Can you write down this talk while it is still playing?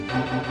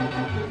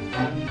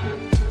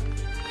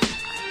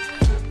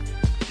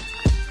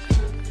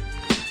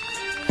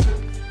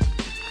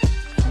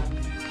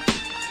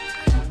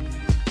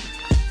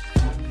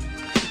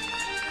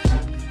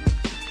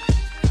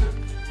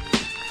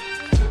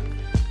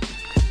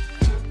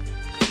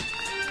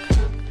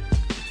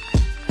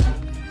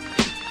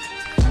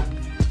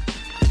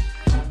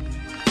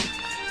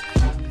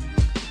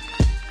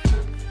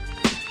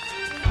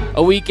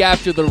A week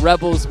after the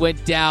Rebels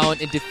went down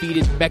and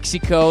defeated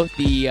Mexico,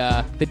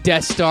 the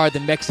Death Star, the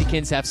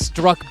Mexicans have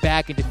struck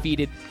back and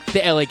defeated the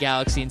LA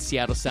Galaxy and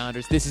Seattle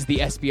Sounders. This is the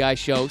SBI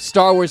Show,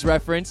 Star Wars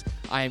reference.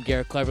 I am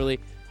Garrett Cleverly.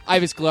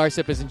 Ivis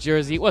Galarsip is in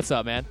Jersey. What's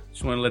up, man?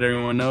 Just want to let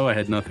everyone know I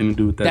had nothing to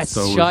do with that.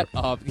 Shut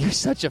up. You're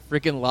such a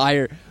freaking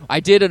liar.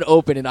 I did an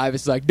open, and Ivis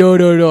was like,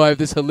 no, I have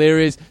this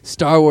hilarious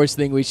Star Wars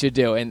thing we should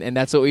do, and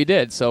that's what we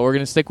did, so we're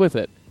going to stick with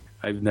it.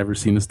 I've never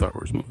seen a Star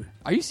Wars movie.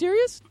 Are you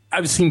serious?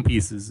 I've seen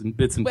pieces and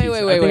bits and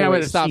pieces.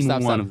 Wait. Stop.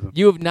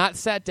 You have not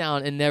sat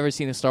down and never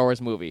seen a Star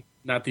Wars movie?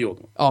 Not the old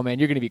one. Oh, man,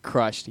 you're going to be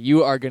crushed.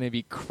 You are going to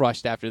be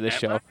crushed after this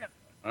show.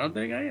 I don't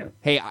think I am.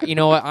 Hey, you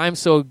know what? Let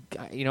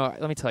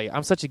me tell you,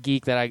 I'm such a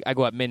geek that I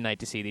go at midnight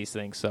to see these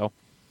things, so.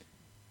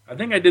 I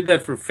think I did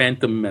that for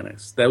Phantom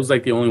Menace. That was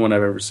like the only one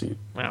I've ever seen.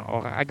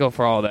 Well, I go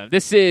for all of them.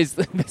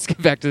 Let's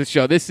get back to the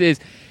show. This is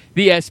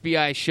the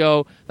SBI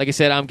Show. Like I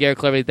said, I'm Garrett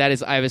Cleverly. That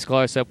is Ivis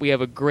Galarsip. We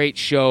have a great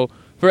show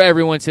for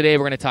everyone today.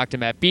 We're going to talk to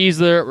Matt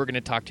Besler. We're going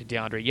to talk to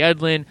DeAndre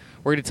Yedlin.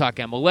 We're going to talk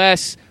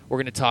MLS. We're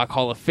going to talk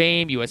Hall of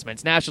Fame, U.S.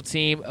 Men's National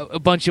Team, a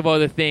bunch of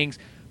other things.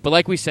 But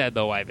like we said,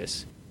 though,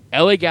 Ivis,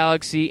 LA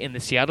Galaxy and the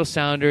Seattle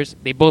Sounders,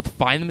 they both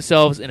find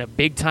themselves in a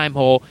big-time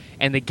hole,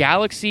 and the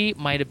Galaxy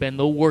might have been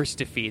the worst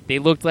defeat. They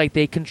looked like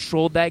they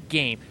controlled that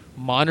game.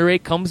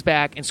 Monterrey comes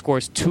back and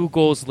scores 2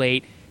 goals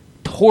late.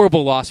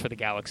 Horrible loss for the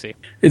Galaxy.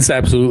 It's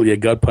absolutely a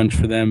gut punch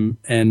for them.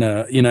 And,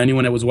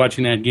 anyone that was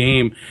watching that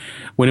game,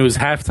 when it was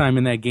halftime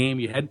in that game,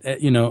 you had,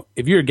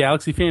 if you're a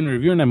Galaxy fan or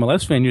if you're an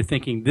MLS fan, you're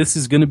thinking this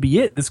is going to be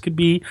it. This could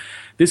be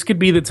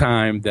the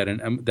time that an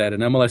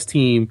MLS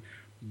team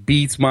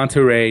beats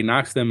Monterrey,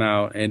 knocks them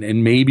out,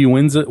 and maybe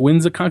wins a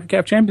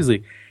CONCACAF Champions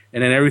League.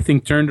 And then everything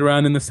turned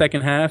around in the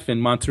second half,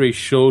 and Monterrey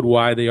showed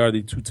why they are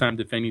the 2-time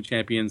defending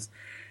champions.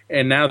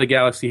 And now the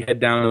Galaxy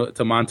head down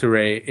to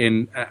Monterrey,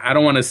 and I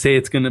don't want to say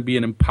it's going to be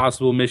an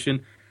impossible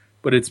mission,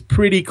 but it's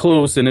pretty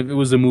close. And if it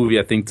was a movie,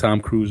 I think Tom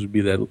Cruise would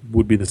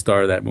be the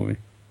star of that movie.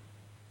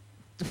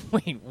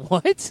 Wait,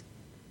 what?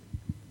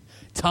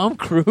 Tom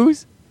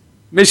Cruise?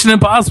 Mission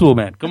Impossible,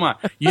 man. Come on,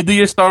 you do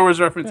your Star Wars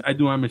reference. I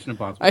do my Mission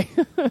Impossible.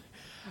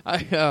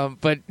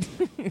 But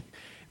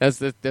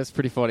that's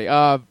pretty funny.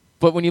 But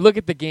when you look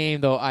at the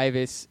game, though,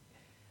 Ivis.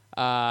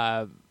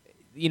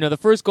 The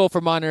first goal for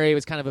Monterrey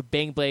was kind of a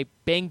bang play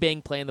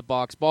in the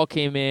box. Ball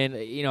came in,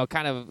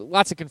 kind of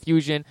lots of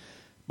confusion.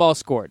 Ball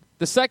scored.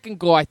 The second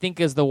goal, I think,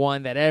 is the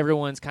one that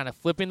everyone's kind of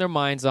flipping their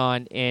minds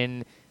on.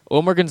 And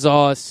Omar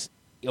Gonzalez,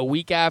 a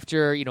week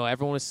after,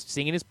 everyone was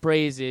singing his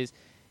praises,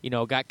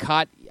 got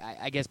caught,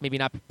 I guess maybe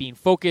not being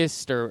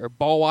focused or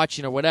ball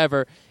watching or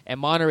whatever, and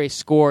Monterrey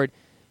scored.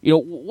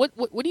 What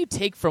do you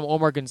take from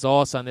Omar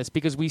Gonzalez on this?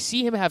 Because we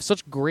see him have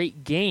such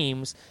great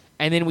games,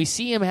 and then we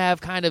see him have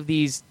kind of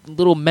these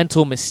little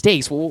mental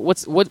mistakes.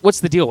 What's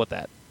the deal with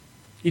that?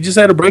 He just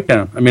had a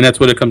breakdown. I mean, that's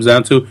what it comes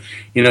down to.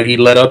 He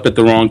let up at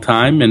the wrong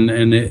time, and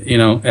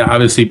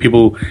obviously a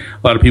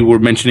lot of people were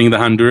mentioning the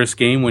Honduras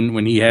game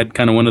when he had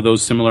kind of one of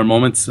those similar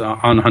moments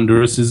on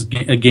Honduras'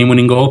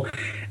 game-winning goal.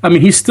 I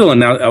mean, he's still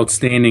an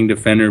outstanding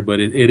defender, but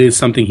it is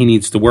something he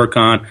needs to work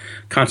on,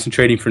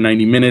 concentrating for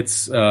 90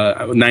 minutes,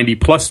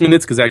 90-plus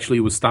minutes, because actually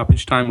it was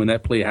stoppage time when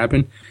that play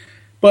happened.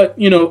 But,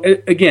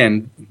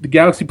 again, the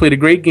Galaxy played a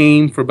great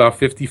game for about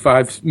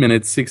 55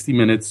 minutes, 60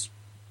 minutes,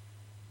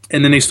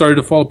 and then they started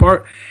to fall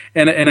apart.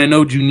 And I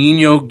know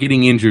Juninho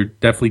getting injured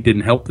definitely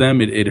didn't help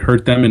them. It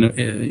hurt them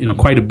in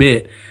quite a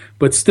bit.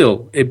 But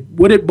still,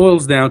 what it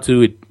boils down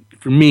to,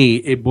 for me,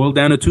 it boiled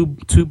down to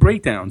two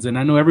breakdowns. And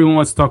I know everyone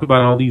wants to talk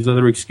about all these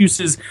other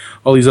excuses,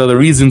 all these other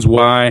reasons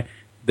why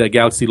the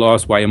Galaxy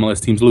lost, why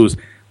MLS teams lose.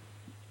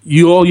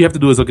 All you have to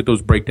do is look at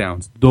those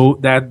breakdowns.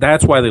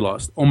 That's why they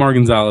lost. Omar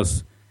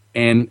Gonzalez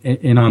and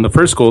on the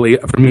first goal,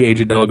 for me,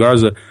 Adrian De La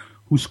Garza,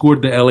 who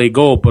scored the LA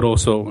goal, but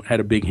also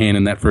had a big hand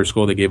in that first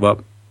goal they gave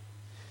up.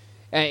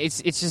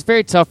 It's just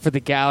very tough for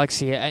the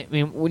Galaxy. I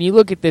mean, when you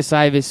look at this,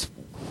 Ivis,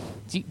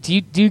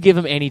 do you give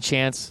him any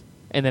chance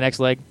in the next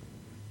leg?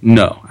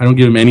 No, I don't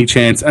give him any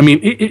chance. I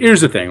mean,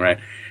 here's the thing, right?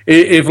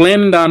 If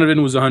Landon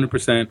Donovan was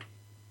 100%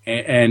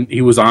 and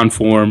he was on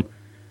form,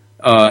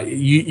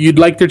 you'd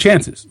like their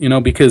chances,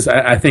 because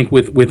I think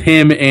with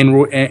him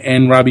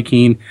and Robbie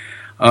Keane,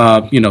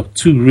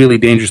 two really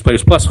dangerous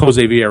players, plus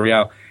Jose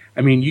Villarreal, I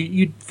mean,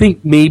 you'd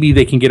think maybe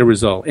they can get a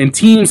result. And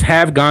teams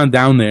have gone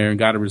down there and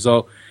got a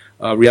result.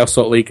 Real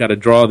Salt Lake got a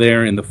draw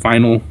there in the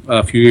final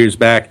a few years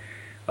back.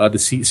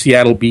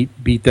 Seattle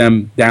beat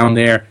them down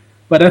there.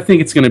 But I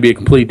think it's going to be a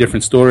completely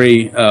different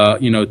story.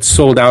 It's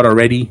sold out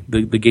already.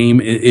 The game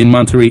in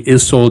Monterrey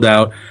is sold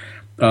out.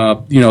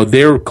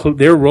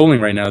 they're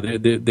rolling right now. They're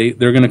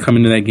going to come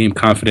into that game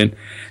confident.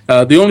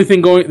 The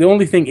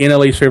only thing in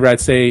LA's favor, I'd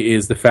say,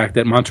 is the fact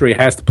that Monterrey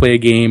has to play a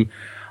game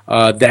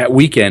that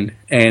weekend,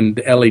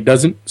 and LA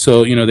doesn't.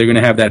 So they're going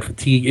to have that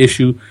fatigue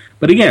issue.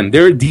 But again,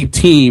 they're a deep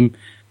team.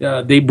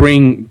 They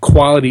bring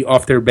quality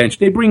off their bench.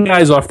 They bring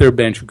guys off their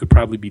bench who could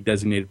probably be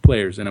designated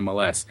players in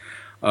MLS.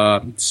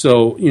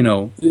 So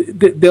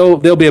they'll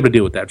be able to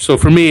deal with that. So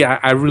for me,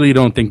 I really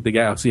don't think the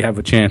Galaxy have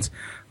a chance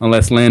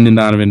unless Landon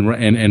Donovan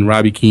and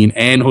Robbie Keane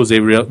and Jose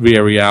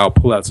Villarreal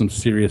pull out some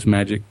serious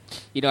magic.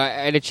 I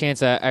had a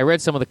chance. I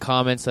read some of the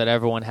comments that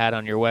everyone had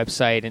on your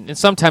website, and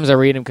sometimes I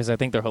read them because I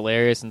think they're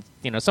hilarious. And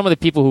some of the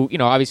people who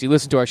obviously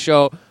listen to our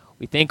show,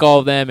 we thank all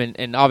of them,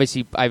 and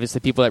obviously the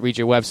people that read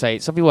your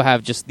website. Some people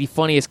have just the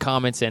funniest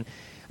comments, and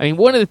I mean,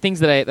 one of the things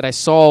that I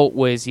saw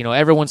was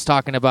everyone's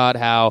talking about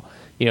how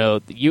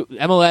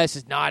MLS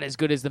is not as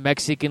good as the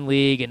Mexican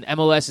League, and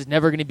MLS is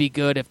never going to be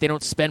good if they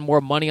don't spend more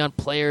money on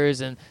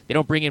players and they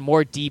don't bring in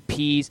more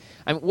DPs.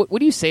 I mean, what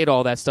do you say to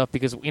all that stuff?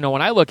 Because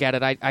when I look at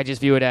it, I just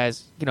view it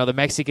as the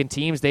Mexican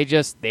teams. They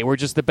were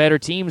just the better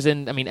teams,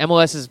 and I mean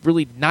MLS is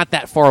really not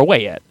that far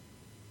away yet.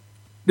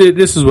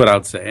 This is what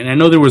I'd say, and I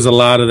know there was a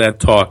lot of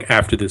that talk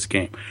after this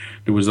game.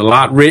 There was a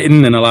lot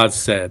written and a lot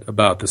said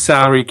about the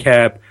salary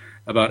cap,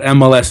 about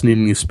MLS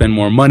needing to spend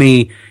more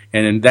money,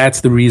 and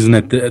that's the reason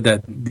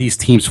that these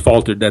teams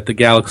faltered, that the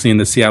Galaxy and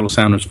the Seattle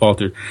Sounders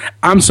faltered.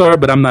 I'm sorry,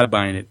 but I'm not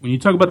buying it. When you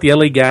talk about the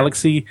LA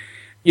Galaxy,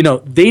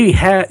 they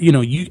had,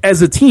 you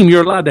as a team,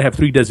 you're allowed to have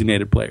 3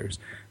 designated players.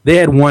 They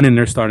had 1 in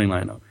their starting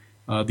lineup.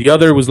 The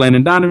other was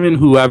Landon Donovan,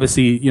 who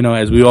obviously,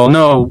 as we all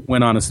know,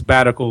 went on a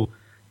sabbatical.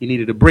 He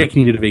needed a break.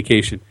 He needed a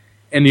vacation.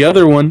 And the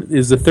other one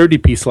is the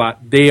 30-piece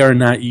slot they are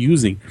not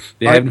using.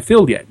 They haven't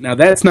filled yet. Now,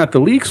 that's not the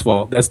league's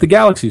fault. That's the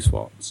Galaxy's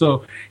fault.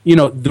 So,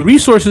 the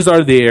resources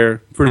are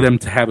there for them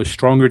to have a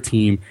stronger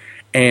team.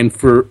 And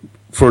for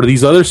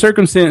these other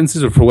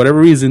circumstances or for whatever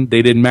reason,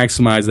 they didn't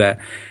maximize that.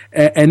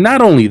 And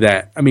not only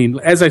that, I mean,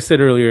 as I said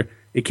earlier,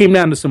 it came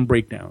down to some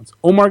breakdowns.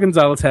 Omar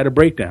Gonzalez had a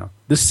breakdown.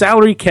 The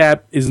salary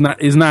cap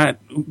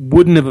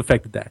wouldn't have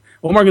affected that.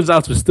 Omar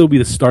Gonzalez would still be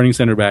the starting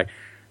center back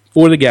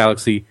for the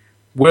Galaxy,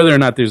 whether or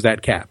not there's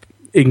that cap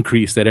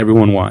increase that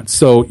everyone wants.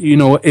 So,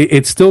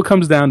 it still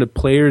comes down to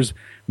players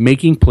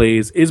making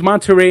plays. Is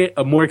Monterrey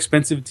a more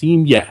expensive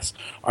team? Yes.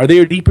 Are they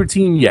a deeper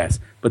team? Yes.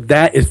 But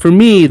for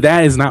me,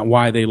 that is not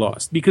why they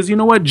lost. Because you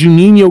know what?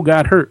 Juninho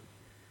got hurt.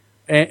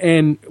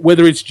 And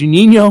whether it's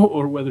Juninho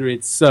or whether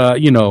it's,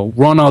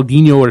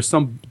 Ronaldinho or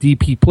some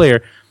DP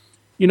player,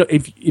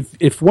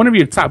 if one of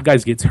your top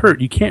guys gets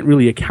hurt, you can't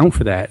really account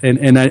for that.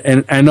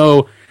 And I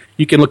know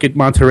you can look at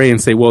Monterrey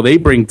and say, well, they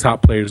bring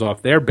top players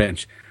off their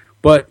bench.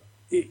 But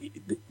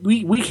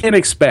we can't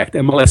expect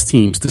MLS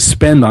teams to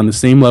spend on the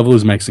same level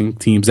as Mexican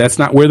teams. That's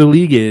not where the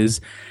league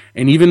is.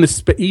 And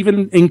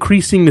even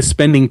increasing the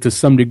spending to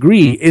some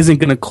degree isn't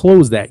going to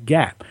close that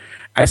gap.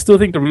 I still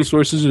think the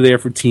resources are there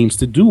for teams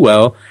to do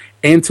well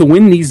and to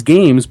win these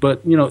games,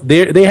 but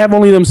they have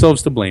only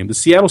themselves to blame. The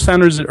Seattle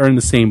Sounders are in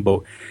the same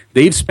boat.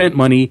 They've spent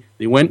money.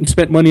 They went and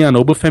spent money on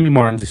Obafemi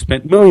Martins. They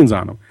spent millions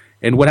on him.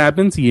 And what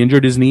happens? He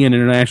injured his knee in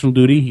international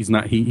duty.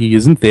 He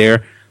isn't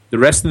there. The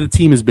rest of the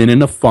team has been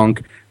in a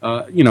funk.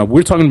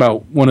 We're talking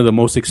about one of the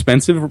most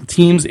expensive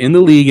teams in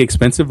the league,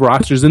 expensive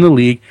rosters in the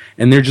league,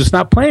 and they're just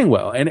not playing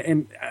well.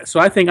 And so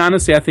I think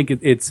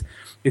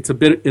it's a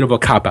bit of a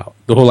cop-out,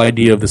 the whole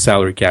idea of the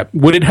salary cap.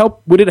 Would it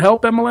help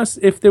MLS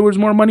if there was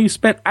more money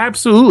spent?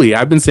 Absolutely.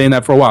 I've been saying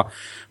that for a while.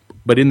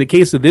 But in the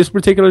case of this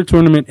particular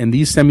tournament and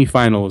these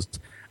semifinals,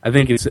 I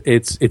think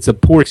it's a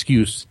poor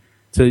excuse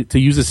to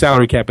use the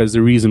salary cap as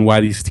the reason why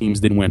these teams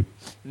didn't win.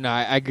 No,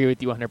 I agree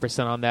with you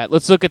 100% on that.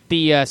 Let's look at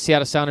the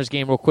Seattle Sounders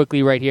game real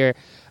quickly right here.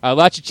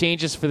 Lots of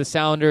changes for the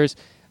Sounders.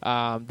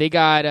 They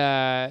got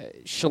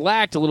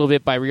shellacked a little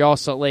bit by Real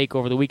Salt Lake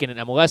over the weekend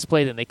in MLS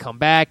play. Then they come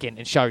back,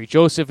 and Shari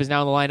Joseph is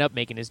now in the lineup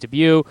making his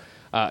debut.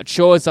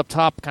 Ochoa's up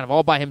top kind of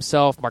all by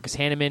himself. Marcus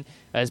Hanneman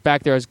is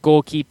back there as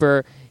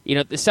goalkeeper.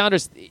 The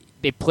Sounders,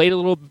 they played a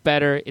little bit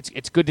better.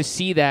 It's good to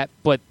see that,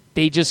 but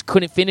they just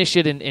couldn't finish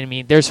it. And I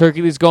mean, there's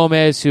Herculez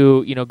Gomez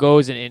who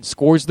goes and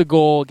scores the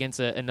goal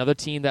against another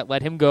team that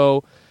let him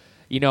go.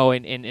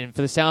 And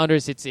for the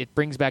Sounders, it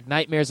brings back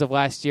nightmares of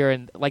last year.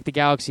 And like the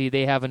Galaxy,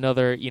 they have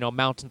another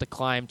mountain to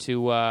climb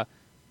to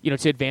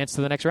advance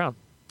to the next round.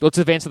 Let's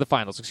advance to the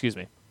finals. Excuse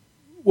me.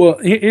 Well,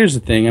 here's the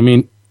thing. I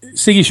mean,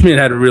 Siggy Schmidt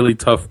had a really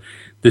tough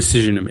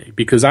decision to make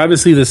because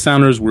obviously the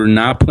Sounders were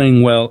not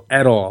playing well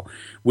at all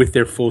with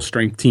their full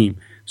strength team.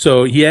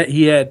 So he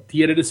had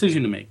a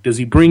decision to make. Does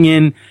he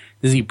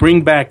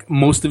bring back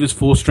most of his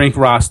full strength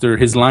roster,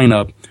 his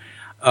lineup,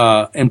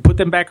 and put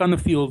them back on the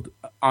field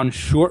on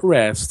short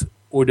rest,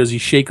 or does he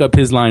shake up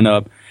his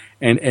lineup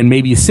and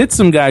maybe sit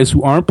some guys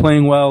who aren't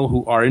playing well,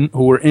 who are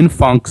in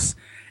funks,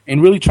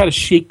 and really try to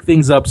shake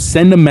things up,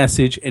 send a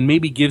message, and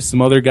maybe give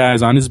some other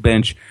guys on his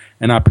bench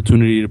an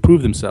opportunity to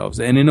prove themselves?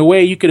 And in a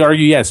way, you could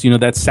argue, yes,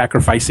 that's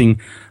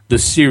sacrificing the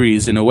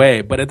series in a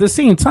way. But at the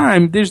same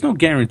time, there's no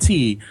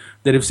guarantee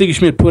that if Siggy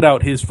Schmidt put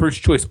out his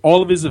first choice,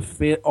 all of his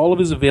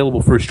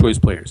available first choice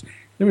players,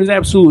 there was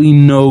absolutely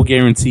no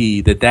guarantee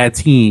that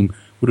team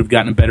would have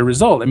gotten a better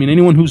result. I mean,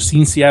 anyone who's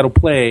seen Seattle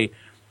play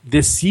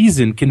this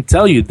season can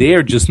tell you they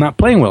are just not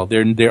playing well.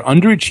 They're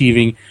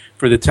underachieving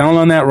for the talent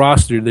on that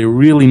roster. They're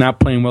really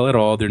not playing well at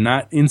all. They're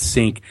not in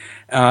sync,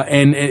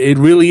 and it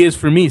really is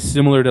for me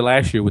similar to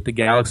last year with the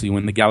Galaxy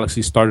when the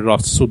Galaxy started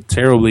off so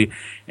terribly,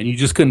 and you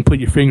just couldn't put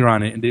your finger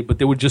on it. But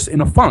they were just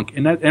in a funk,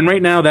 and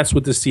right now that's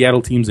what the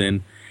Seattle team's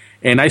in.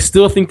 And I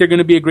still think they're going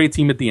to be a great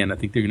team at the end. I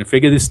think they're going to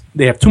figure this.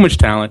 They have too much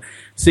talent.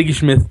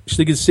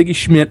 Siggy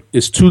Schmidt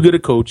is too good a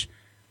coach.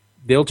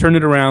 They'll turn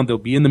it around. They'll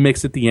be in the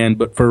mix at the end.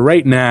 But for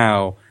right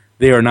now,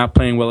 they are not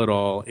playing well at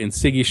all. And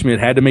Siggy Schmidt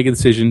had to make a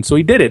decision, so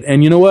he did it.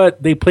 And you know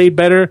what? They played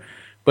better,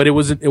 but it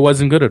wasn't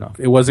good enough.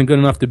 It wasn't good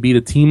enough to beat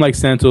a team like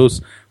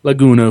Santos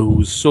Laguna,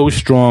 who's so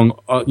strong,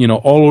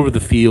 all over the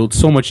field,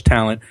 so much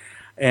talent.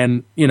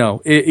 And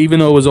even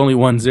though it was only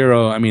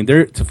 1-0, I mean,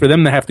 for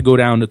them to have to go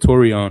down to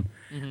Torreon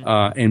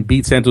and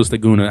beat Santos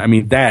Laguna, I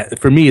mean, that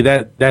for me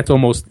that's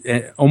almost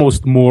a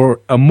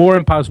more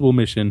impossible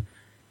mission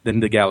than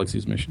the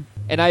Galaxy's mission.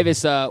 And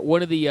Ivis,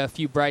 one of the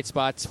few bright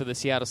spots for the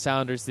Seattle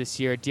Sounders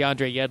this year,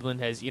 DeAndre Yedlin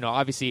has,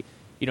 obviously,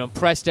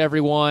 impressed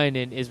everyone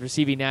and is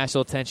receiving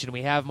national attention.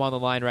 We have him on the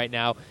line right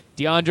now.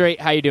 DeAndre,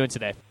 how you doing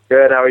today?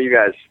 Good. How are you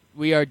guys?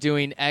 We are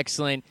doing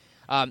excellent.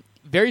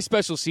 Very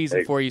special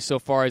season for you so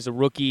far as a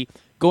rookie.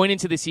 Going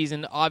into the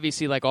season,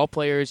 obviously, like all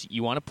players,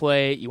 you want to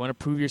play, you want to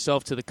prove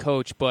yourself to the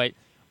coach, but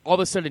all of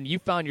a sudden you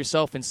found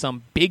yourself in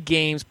some big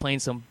games, playing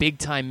some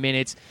big-time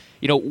minutes.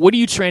 What do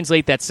you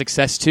translate that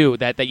success to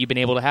that you've been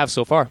able to have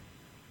so far?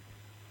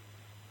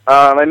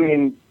 I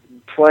mean,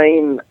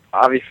 playing,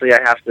 obviously I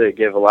have to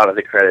give a lot of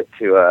the credit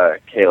to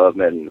Caleb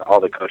and all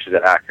the coaches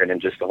at Akron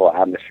and just the whole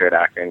atmosphere at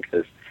Akron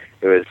because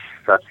it was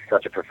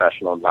such a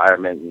professional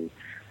environment, and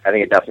I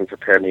think it definitely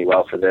prepared me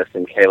well for this.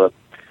 And Caleb,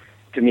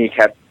 to me,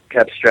 kept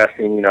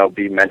stressing,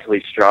 be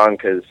mentally strong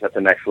because at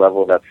the next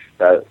level,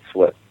 that's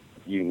what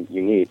you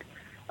need.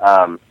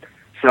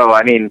 So,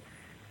 I mean,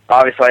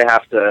 obviously I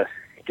have to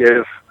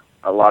give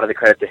a lot of the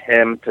credit to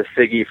him, to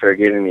Siggy for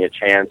giving me a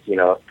chance,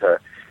 to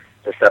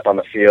step on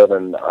the field,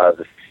 and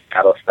the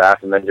Seattle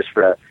staff, and then just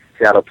for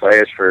Seattle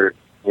players for,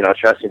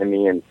 trusting in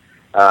me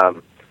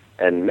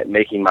and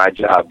making my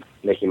job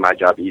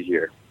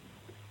easier.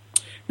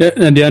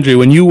 And DeAndre,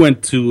 when you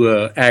went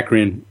to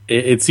Akron,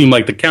 it seemed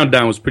like the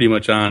countdown was pretty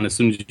much on as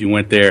soon as you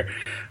went there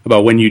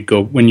about when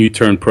you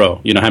turned pro.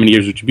 How many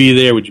years would you be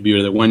there? Would you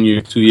be there 1 year,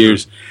 2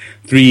 years,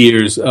 3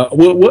 years?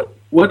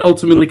 What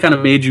ultimately kind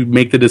of made you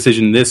make the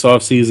decision this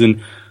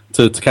offseason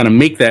to kind of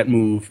make that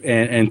move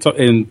and talk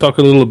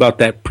a little about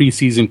that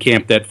preseason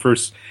camp, that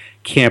first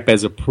camp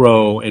as a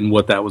pro, and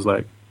what that was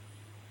like?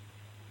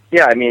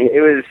 Yeah, I mean,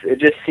 it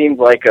just seemed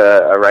like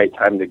a right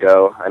time to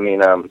go. I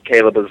mean,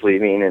 Caleb was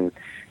leaving, and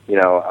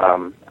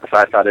so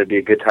I thought it'd be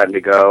a good time to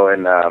go,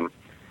 and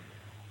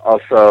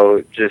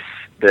also just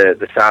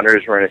the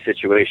Sounders were in a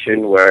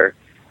situation where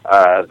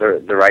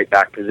the right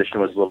back position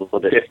was a little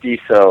bit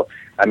 50. So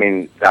I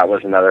mean, that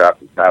was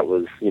I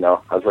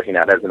was looking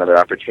at it as another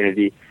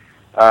opportunity.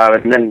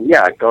 And then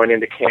going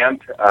into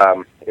camp,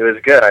 it was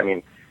good. I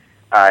mean,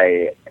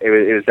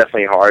 it was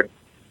definitely hard,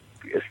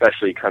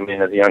 especially coming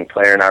in as a young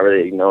player, not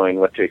really knowing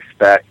what to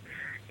expect.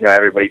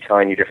 Everybody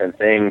telling you different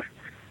things,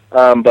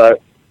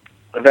 but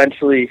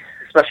eventually,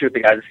 especially with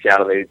the guys in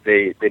Seattle,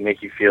 they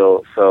make you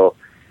feel so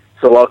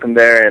welcome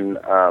there, and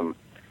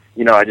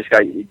I just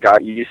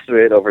got used to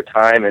it over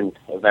time, and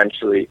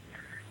eventually,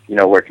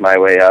 worked my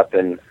way up,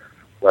 and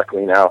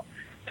luckily now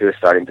to a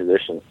starting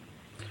position.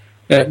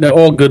 Now,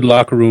 all good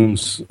locker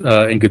rooms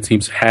and good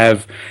teams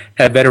have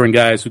veteran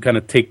guys who kind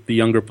of take the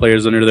younger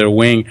players under their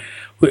wing.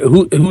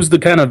 Who's the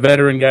kind of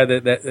veteran guy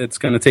that's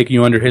kind of taking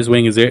you under his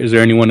wing? Is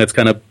there anyone that's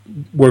kind of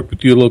worked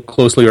with you a little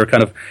closely, or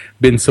kind of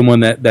been someone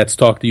that's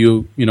talked to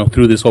you,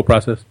 through this whole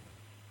process?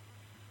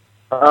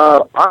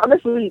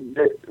 Honestly,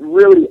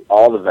 really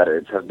all the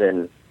veterans have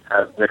been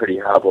pretty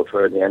helpful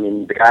toward me. I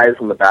mean, the guys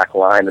on the back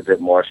line a bit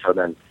more so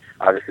than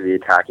obviously the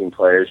attacking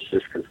players,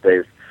 just because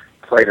they've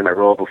played in my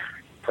role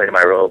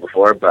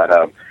before. But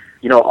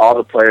all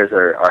the players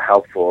are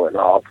helpful, and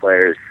all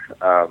players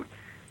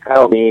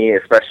help me,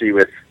 especially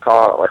with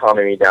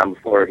calming me down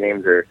before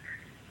games, or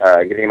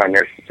getting my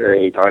nerves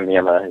straight, telling me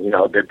I'm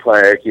a good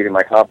player, keeping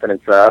my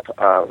confidence up,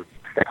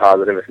 stay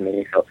positive with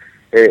me. So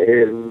it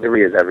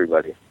really is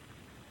everybody.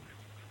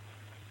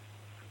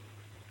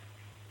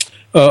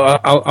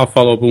 I'll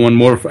follow up with one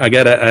more. I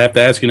have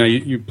to ask you now.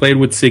 You played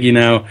with Siggy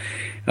now.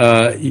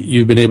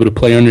 You've been able to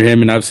play under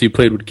him, and obviously you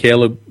played with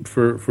Caleb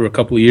for a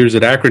couple of years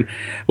at Akron.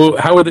 Well,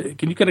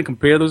 can you kind of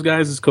compare those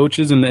guys as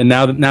coaches? And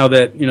now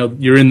that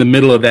you're in the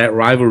middle of that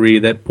rivalry,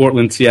 that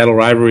Portland-Seattle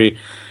rivalry,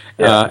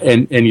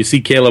 and you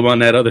see Caleb on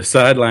that other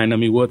sideline. I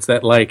mean, what's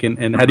that like?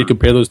 And how do you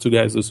compare those two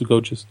guys, those two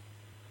coaches?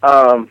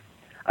 I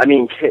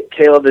mean,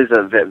 Caleb is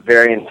a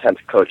very intense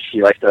coach.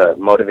 He likes to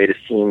motivate his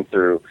team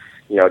through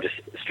just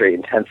straight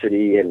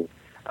intensity, and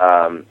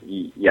I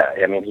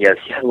mean, he has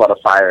a lot of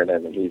fire in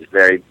him, and he's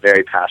very,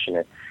 very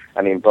passionate.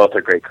 I mean, both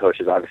are great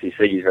coaches. Obviously,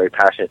 Siggy's very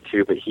passionate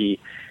too, but he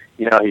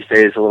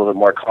stays a little bit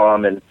more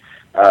calm and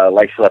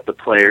likes to let the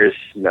players,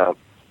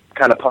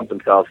 kind of pump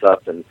themselves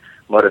up and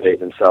motivate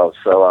themselves.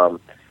 So,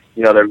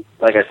 they're,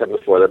 like I said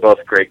before, they're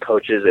both great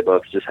coaches. They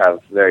both just have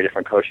very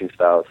different coaching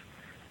styles.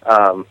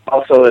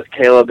 Also with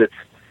Caleb, it's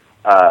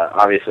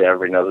obviously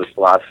everybody knows his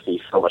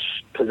philosophy, so much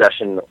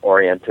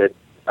possession-oriented.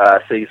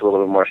 So he's a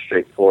little bit more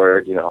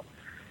straightforward,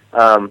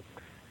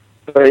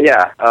 But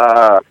yeah,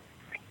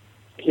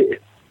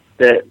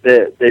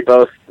 they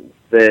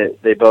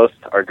both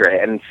are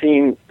great. And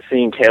seeing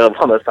Caleb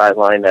on the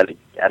sideline at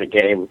a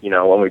game,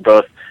 when we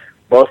both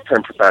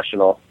turn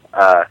professional,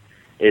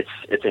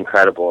 it's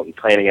incredible. And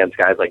playing against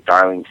guys like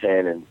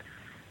Darlington and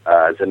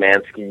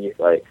Zemansky,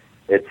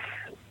 it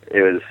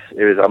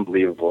was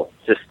unbelievable.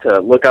 Just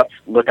to look up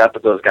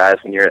at those guys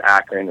when you're at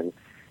Akron and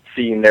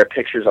seeing their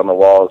pictures on the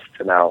walls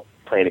to now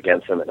playing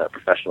against them in a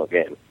professional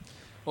game.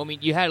 Well, I mean,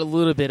 you had a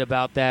little bit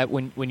about that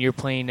when you're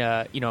playing,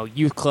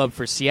 youth club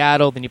for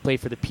Seattle, then you played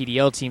for the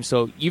PDL team.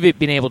 So you've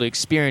been able to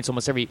experience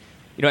almost every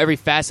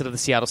facet of the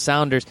Seattle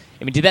Sounders.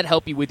 I mean, did that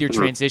help you with your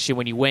transition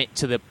when you went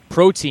to the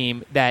pro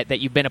team that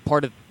you've been a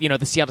part of,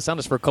 the Seattle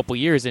Sounders for a couple of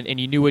years and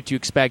you knew what to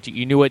expect,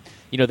 you knew what,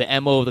 the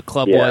MO of the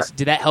club was.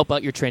 Did that help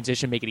out your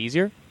transition, make it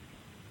easier?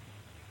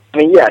 I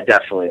mean, yeah,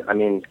 definitely. I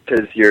mean,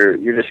 because you're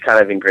just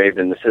kind of engraved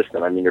in the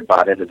system. I mean, you're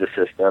bought into the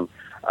system.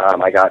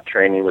 I got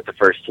training with the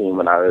first team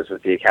when I was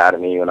with the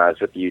academy, when I was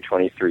with the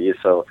U23.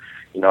 So,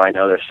 I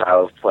know their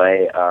style of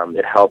play.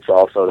 It helps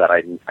also that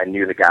I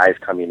knew the guys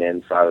coming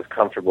in, so I was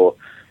comfortable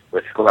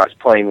with who I was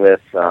playing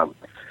with.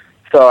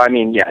 So, I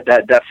mean, yeah,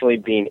 that definitely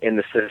being in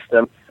the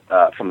system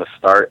from the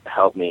start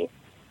helped me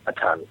a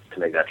ton to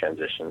make that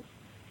transition.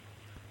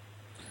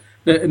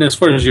 And as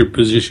far as your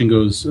position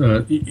goes,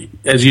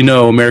 as you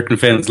know, American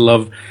fans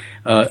love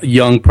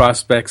young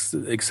prospects,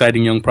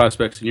 exciting young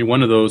prospects, and you're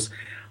one of those.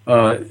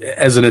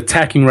 As an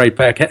attacking right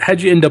back,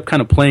 how'd you end up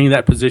kind of playing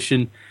that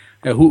position?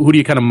 Who do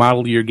you kind of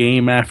model your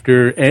game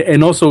after?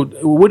 And also,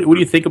 what do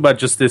you think about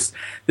just this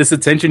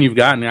attention you've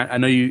gotten? I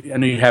know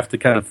you have to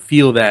kind of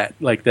feel that,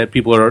 like that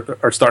people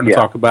are starting to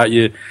talk about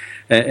you,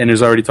 and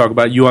there's already talk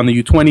about you on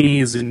the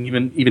U20s and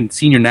even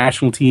senior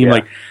national team.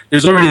 Like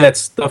there's already that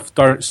stuff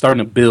starting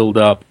to build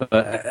up.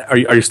 Are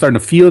you starting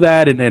to feel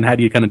that, and how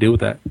do you kind of deal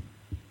with that?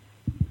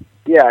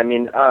 Yeah, I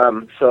mean,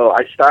 so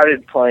I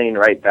started playing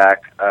right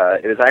back.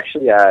 It was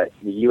actually at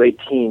the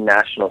U18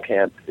 national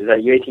camp. It was at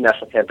U18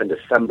 national camp in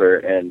December,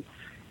 and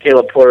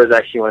Caleb Porter was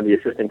actually one of the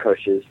assistant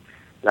coaches,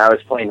 and I was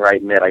playing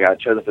right mid. I got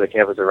chosen for the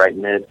camp as a right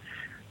mid,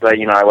 but,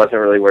 I wasn't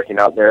really working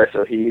out there,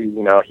 so he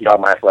got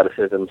my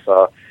athleticism,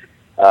 so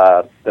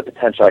the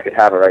potential I could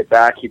have at right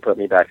back. He put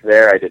me back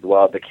there. I did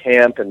well at the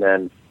camp, and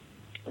then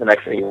the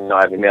next thing you know,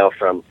 I have an email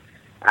from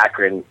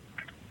Akron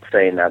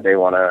saying that they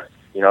want to,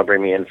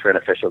 bring me in for an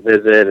official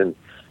visit and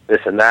this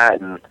and that,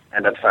 and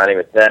end up signing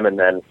with them, and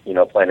then,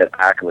 playing at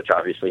Akron, which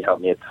obviously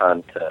helped me a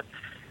ton to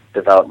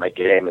develop my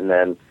game. And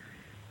then,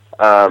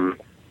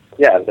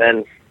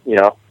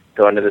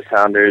 going to the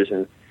Sounders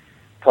and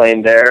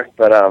playing there.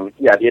 But,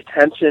 the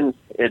attention,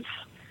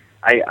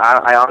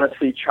 I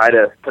honestly try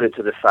to put it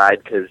to the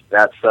side because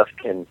that stuff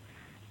can,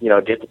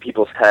 get to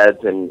people's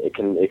heads, and it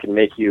can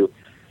make you,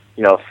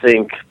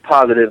 think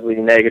positively,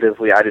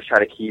 negatively. I just try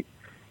to keep,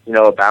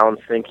 a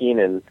balanced thinking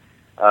and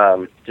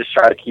just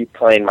try to keep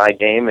playing my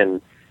game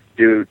and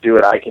do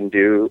what I can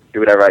do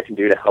whatever I can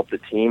do to help the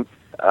team.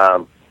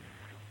 So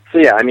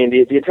yeah, I mean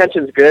the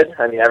attention's good.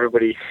 I mean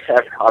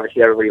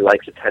obviously everybody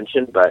likes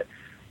attention, but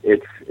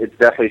it's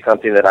definitely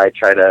something that I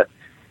try to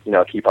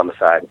keep on the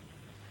side.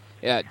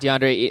 Yeah,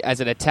 DeAndre, as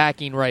an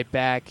attacking right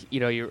back,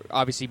 you're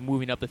obviously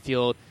moving up the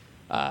field,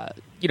 to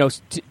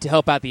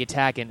help out the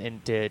attack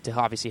and to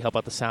obviously help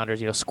out the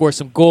Sounders. Score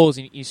some goals.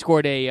 And you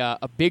scored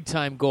a big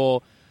time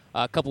goal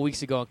a couple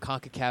weeks ago in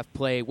CONCACAF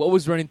play. What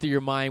was running through your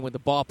mind when the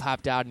ball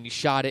popped out and you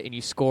shot it and you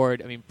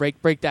scored? I mean,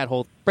 break down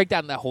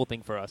that whole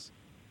thing for us.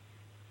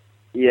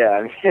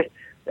 Yeah,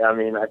 I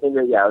mean, I think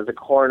it was a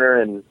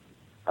corner, and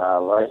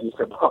like you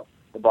said,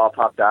 the ball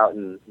popped out,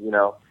 and it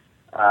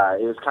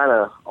was kind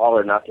of all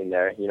or nothing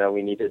there.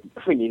 We needed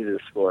to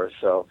score,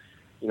 so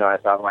I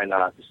thought, why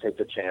not just take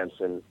the chance,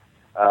 and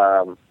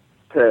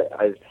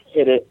I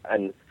hit it,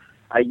 and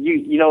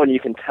when you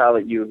can tell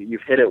that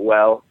you've hit it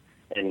well.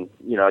 And,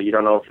 you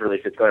don't know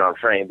if it's going on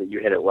frame, but you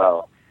hit it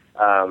well.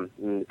 And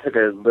it took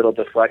a little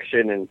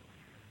deflection and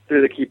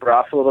threw the keeper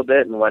off a little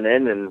bit and went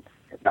in, and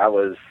that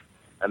was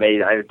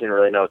amazing. I didn't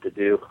really know what to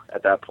do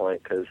at that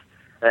point because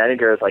I think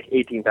there was like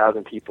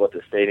 18,000 people at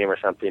the stadium or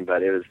something,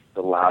 but it was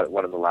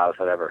one of the loudest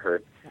I've ever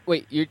heard.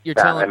 Wait, you're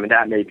telling... I mean,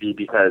 that may be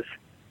because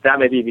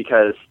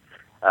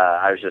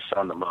I was just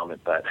on the moment,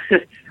 but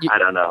I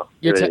don't know.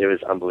 It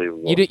was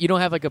unbelievable. You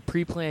don't have like a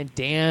pre-planned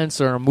dance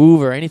or a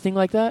move or anything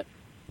like that?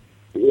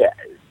 Yeah,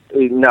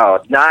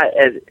 no, not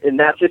in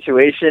that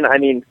situation. I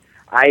mean,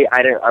 I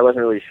wasn't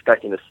really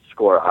expecting to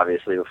score,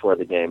 obviously, before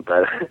the game,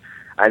 but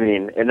I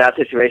mean, in that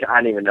situation,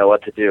 I didn't even know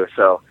what to do.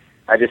 So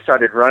I just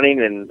started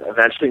running and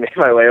eventually made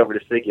my way over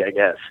to Sticky, I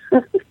guess.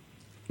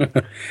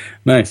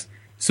 Nice.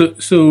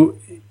 So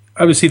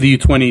obviously the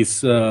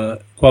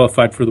U20s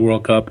qualified for the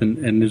World Cup,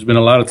 and there's been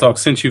a lot of talk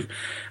since you've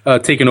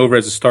taken over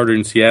as a starter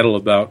in Seattle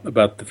about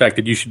the fact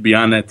that you should be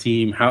on that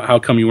team. How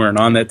come you weren't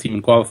on that team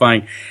in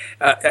qualifying?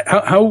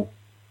 How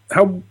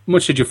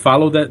much did you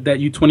follow that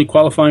U20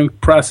 qualifying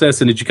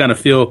process, and did you kind of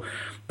feel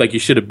like you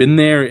should have been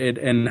there?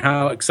 And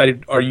how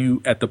excited are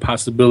you at the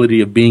possibility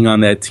of being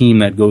on that team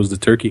that goes to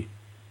Turkey?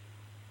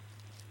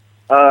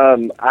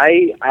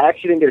 I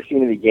actually didn't get to see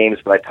any of the games,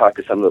 but I talked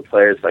to some of the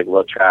players like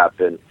Will Trapp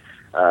and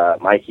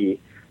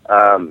Mikey,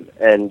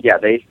 and yeah,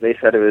 they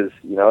said it was,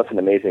 it's an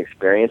amazing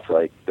experience.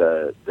 Like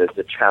the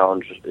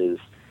challenge is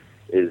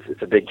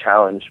it's a big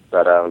challenge,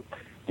 but it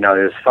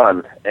was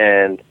fun.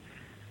 And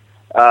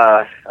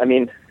I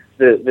mean,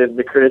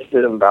 the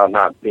criticism about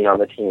not being on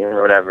the team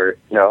or whatever,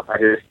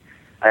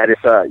 I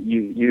just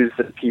use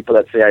the people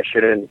that say I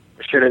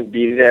shouldn't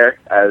be there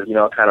as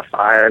kind of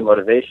fire and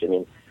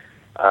motivation.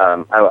 I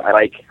mean,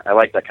 I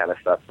like that kind of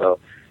stuff. So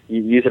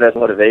you use it as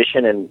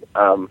motivation, and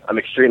I'm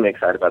extremely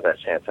excited about that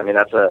chance. I mean,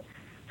 it's a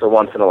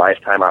once in a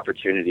lifetime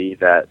opportunity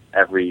that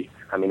every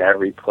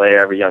player,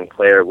 every young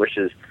player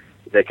wishes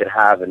they could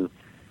have, and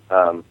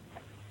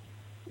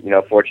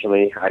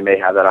fortunately, I may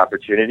have that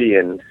opportunity,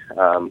 and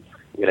I'm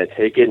going to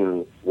take it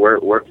and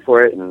work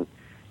for it and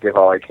give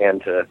all I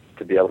can to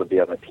be able to be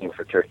on the team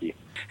for Turkey.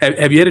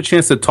 Have you had a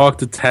chance to talk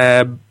to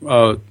Tab,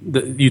 the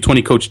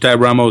U20 coach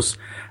Tab Ramos,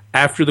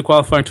 after the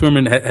qualifying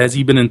tournament? Has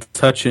he been in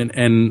touch? And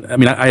I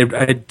mean, I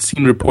had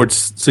seen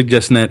reports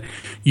suggesting that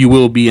you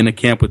will be in a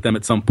camp with them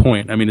at some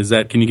point. I mean,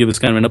 can you give us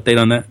kind of an update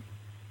on that?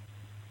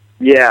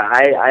 Yeah,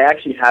 I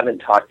actually haven't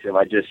talked to him.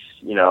 I just,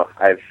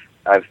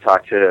 I've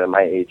talked to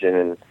my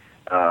agent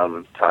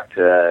and talked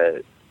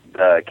to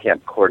the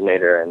camp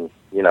coordinator and,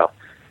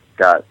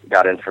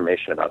 got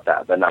information about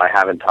that. But no, I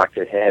haven't talked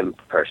to him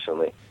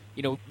personally.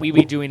 We'd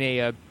be doing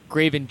a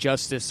grave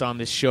injustice on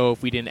this show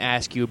if we didn't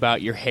ask you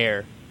about your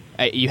hair.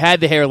 You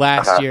had the hair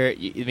last year.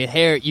 The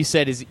hair, you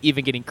said, is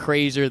even getting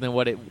crazier than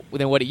what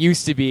it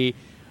used to be.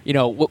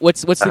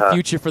 What's the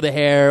future for the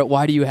hair?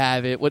 Why do you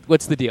have it?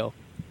 What's the deal?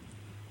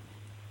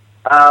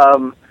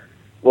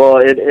 Well,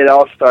 it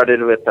all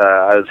started with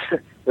I was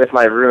with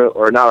my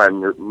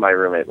my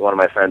roommate, one of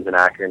my friends in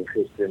Akron,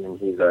 Christian, and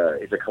he's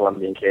a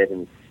Colombian kid,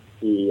 and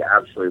he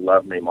absolutely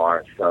loved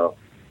Neymar. So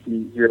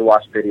he would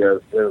watch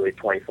videos literally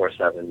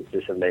 24/7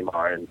 just of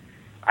Neymar, and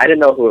I didn't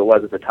know who it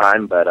was at the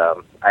time, but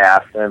I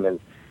asked him, and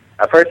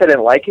at first I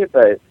didn't like it,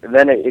 but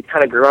then it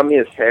kind of grew on me,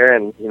 his hair,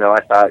 and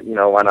I thought,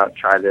 why not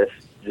try this?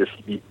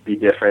 Just be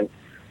different.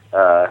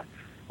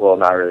 Well,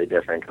 not really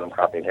different because I'm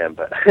copying him,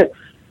 but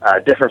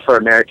different for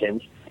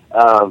Americans.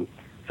 So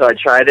I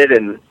tried it,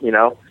 and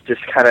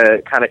just kind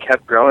of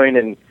kept growing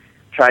and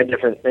tried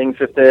different things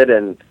with it,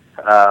 and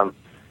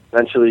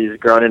eventually it's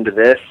grown into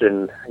this.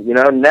 And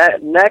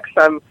next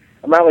I'm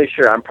not really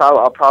sure.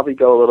 I'll probably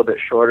go a little bit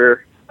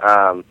shorter.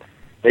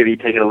 Maybe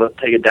take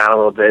it down a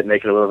little bit,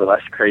 make it a little bit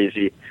less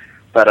crazy.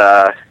 But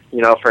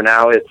for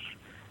now it's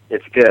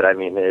good. I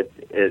mean, it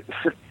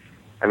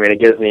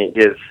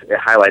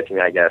highlights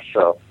me, I guess.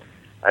 So,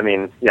 I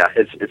mean, yeah,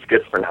 it's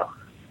good for now.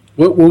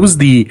 What was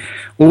the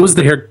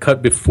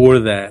haircut before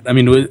that? I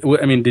mean,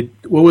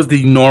 what was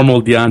the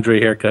normal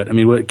DeAndre haircut? I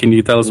mean, can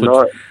you tell us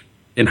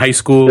in high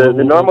school?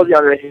 The normal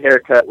DeAndre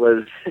haircut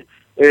was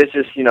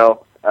just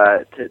your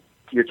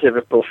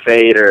typical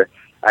fade, or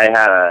I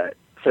had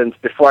since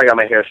before I got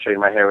my hair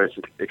straightened, my hair was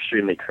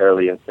extremely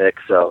curly and thick,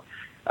 so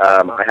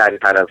I had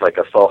kind of like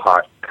a full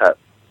hot cut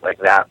like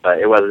that, but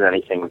it wasn't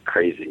anything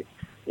crazy.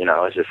 It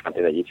was just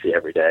something that you'd see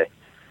every day.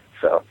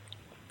 So,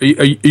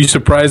 are you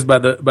surprised by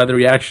the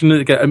reaction?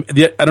 I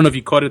don't know if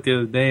you caught it the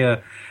other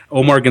day.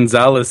 Omar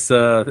Gonzalez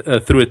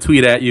threw a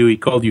tweet at you. He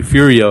called you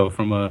Furio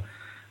from I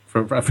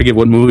forget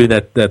what movie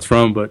that's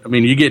from, but I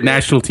mean, you get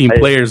national team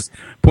players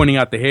pointing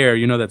out the hair.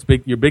 That's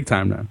big. You're big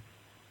time now.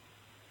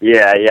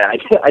 Yeah,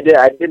 I did.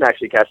 I didn't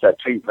actually catch that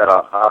tweet, but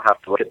I'll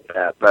have to look at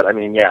that. But I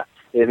mean, yeah,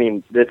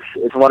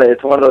 it's one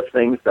of those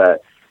things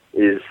that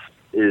is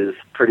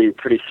pretty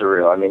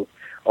surreal. I mean,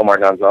 Omar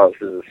Gonzalez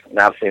is an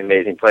absolutely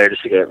amazing player.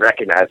 Just to get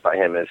recognized by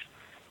him is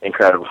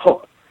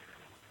incredible.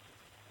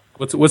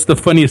 What's the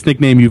funniest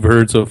nickname you've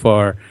heard so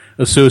far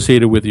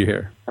associated with your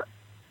hair?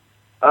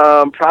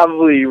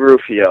 Probably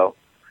Rufio.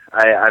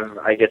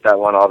 I get that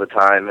one all the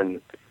time, and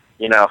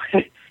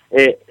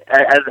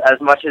as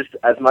much as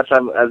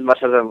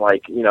I'm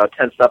like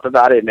tensed up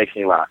about it, it makes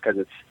me laugh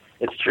because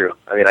it's true.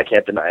 I mean, I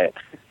can't deny it.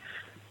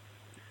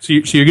 So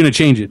you're going to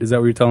change it? Is that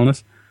what you're telling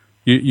us?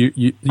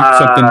 You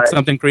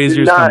something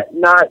crazy?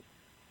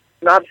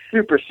 Not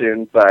super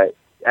soon, but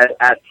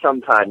at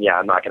some time, yeah,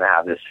 I'm not going to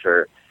have this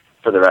for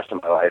the rest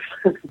of my life.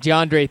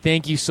 DeAndre,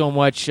 thank you so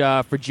much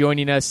for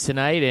joining us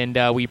tonight, and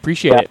we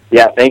appreciate it.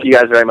 Yeah, thank you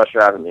guys very much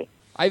for having me.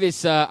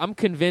 Ivis, I'm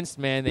convinced,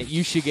 man, that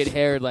you should get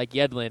hair like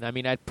Yedlin. I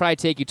mean, it'd probably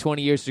take you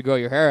 20 years to grow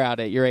your hair out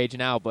at your age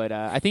now, but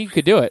I think you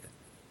could do it.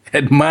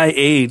 At my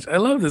age, I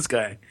love this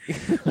guy.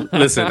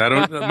 Listen,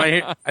 my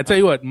hair, I tell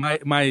you what,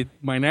 my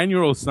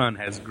 9-year-old son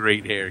has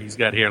great hair. He's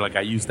got hair like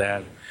I used to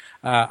have.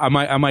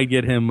 I might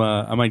get him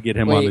on the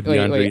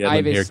DeAndre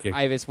Yedlin hair kick.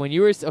 Ivis, when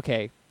you were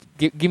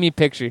give me a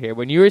picture here.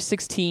 When you were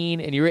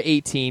 16 and you were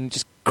 18,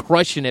 just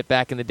crushing it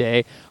back in the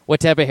day, what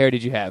type of hair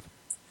did you have?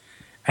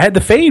 I had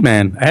the fade,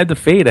 man. I had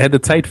the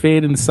tight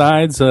fade in the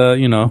sides. As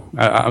you know,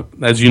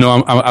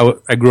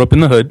 I grew up in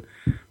the hood,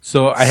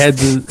 so I had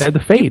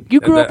the fade.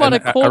 You grew up on a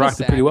cul-de-sac. I rocked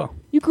it pretty well.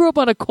 You grew up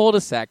on a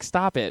cul-de-sac.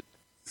 Stop it.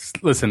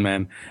 Listen,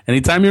 man.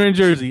 Anytime you're in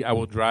Jersey, I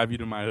will drive you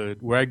to my hood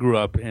where I grew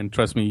up, and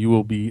trust me, you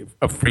will be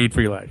afraid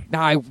for your life.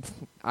 No,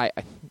 I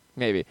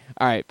maybe.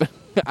 All right,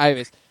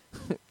 Ivis,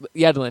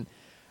 Yedlin.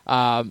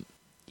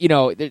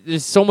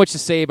 There's so much to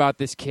say about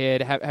this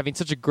kid having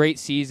such a great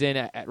season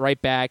at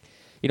right back.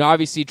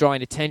 Obviously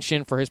drawing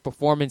attention for his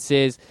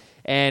performances,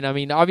 and I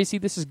mean, obviously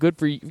this is good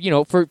for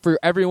for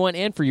everyone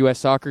and for U.S.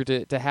 Soccer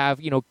to have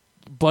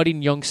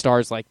budding young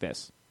stars like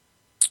this.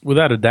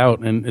 Without a doubt,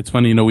 and it's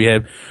funny,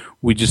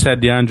 we just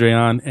had DeAndre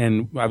on,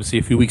 and obviously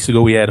a few weeks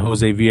ago we had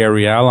Jose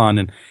Villarreal on,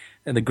 and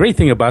the great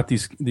thing about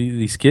these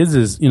kids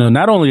is,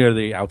 not only are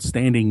they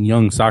outstanding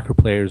young soccer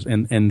players,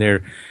 and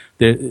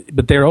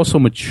but they're also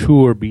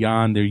mature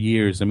beyond their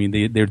years. I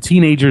mean, they're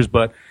teenagers,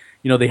 but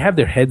they have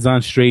their heads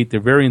on straight.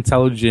 They're very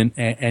intelligent,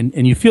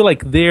 and you feel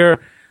like they're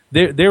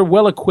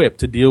well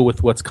equipped to deal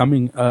with what's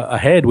coming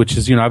ahead, which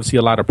is obviously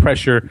a lot of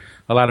pressure,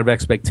 a lot of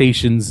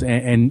expectations,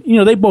 and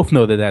they both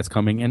know that that's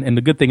coming. And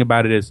the good thing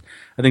about it is,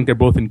 I think they're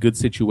both in good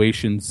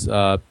situations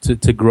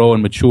to grow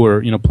and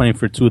mature. Playing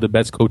for two of the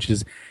best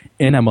coaches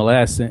in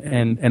MLS,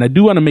 and I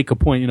do want to make a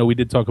point. We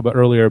did talk about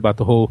earlier about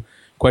the whole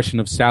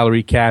question of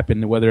salary cap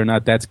and whether or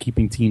not that's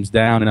keeping teams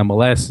down in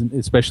MLS,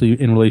 especially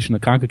in relation to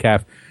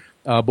CONCACAF.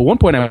 But one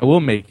point I will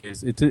make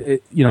is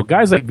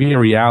guys like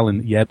Villarreal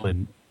and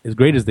Yedlin, as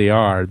great as they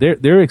are,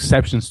 they're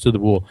exceptions to the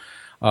rule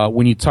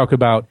when you talk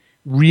about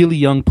really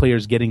young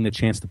players getting the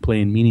chance to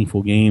play in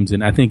meaningful games.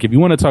 And I think if you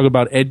want to talk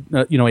about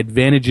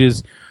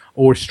advantages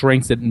or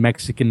strengths that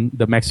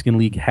the Mexican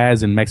League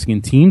has and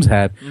Mexican teams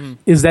have,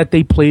 is that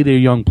they play their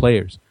young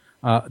players.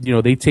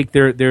 They take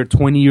their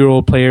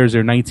 20-year-old players,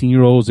 their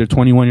 19-year-olds, their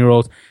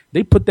 21-year-olds,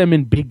 they put them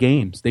in big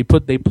games. They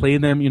play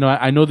them.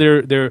 I know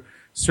they're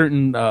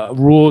certain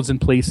rules in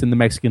place in the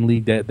Mexican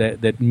League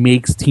that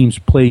makes teams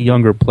play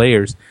younger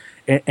players,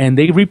 and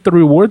they reap the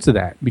rewards of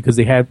that because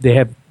they have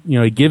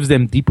it gives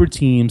them deeper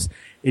teams,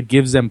 it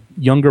gives them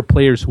younger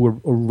players who are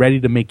ready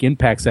to make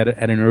impacts at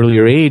an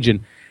earlier age,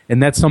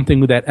 and that's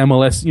something that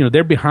MLS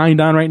they're behind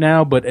on right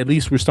now, but at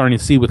least we're starting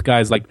to see with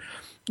guys like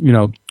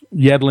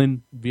Yedlin,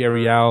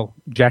 Villarreal,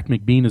 Jack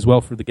McBean as well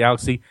for the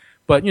Galaxy.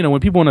 But when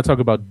people want to talk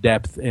about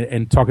depth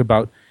and talk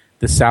about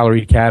the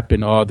salary cap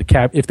and the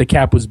cap, if the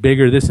cap was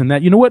bigger, this and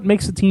that. What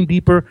makes a team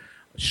deeper?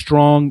 A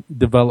strong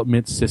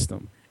development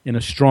system and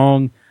a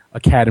strong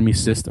academy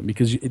system,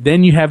 because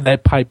then you have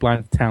that pipeline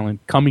of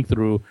talent coming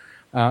through,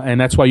 and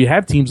that's why you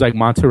have teams like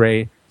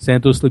Monterrey,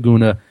 Santos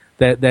Laguna,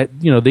 that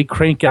they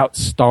crank out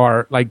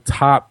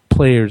top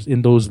players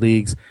in those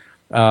leagues,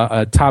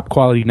 top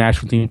quality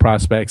national team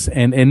prospects,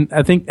 and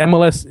I think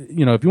MLS,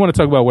 if you want to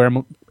talk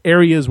about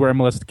areas where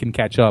MLS can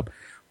catch up,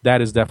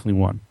 that is definitely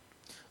one.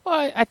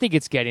 Well, I think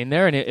it's getting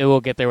there, and it will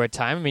get there with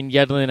time. I mean,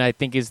 Yedlin, I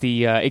think, is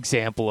the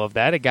example of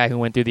that. A guy who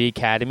went through the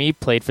academy,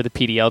 played for the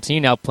PDL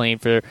team, now playing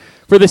for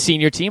the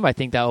senior team. I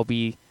think that will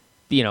be,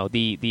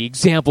 the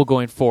example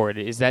going forward.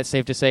 Is that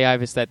safe to say,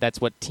 Ivis, that that's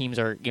what teams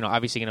are,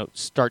 obviously going to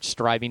start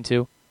striving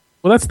to?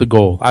 Well, that's the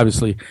goal,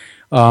 obviously.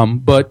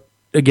 But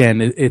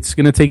again, it's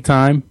going to take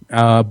time.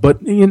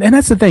 And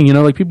that's the thing,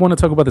 like people want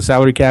to talk about the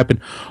salary cap and,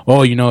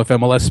 if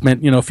MLS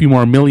spent, a few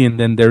more million,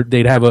 then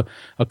they'd have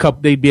a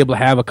couple, they'd be able to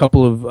have a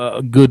couple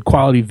of good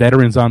quality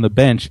veterans on the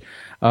bench.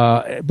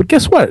 But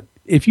guess what?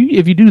 If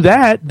you do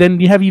that, then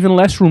you have even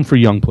less room for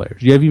young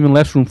players. You have even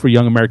less room for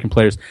young American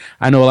players.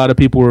 I know a lot of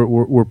people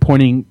were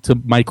pointing to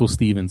Michael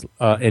Stevens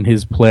and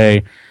his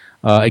play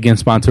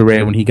against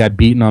Monterrey when he got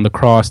beaten on the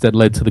cross that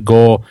led to the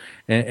goal,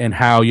 and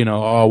how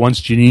once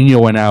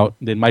Juninho went out,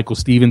 then Michael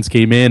Stevens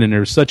came in, and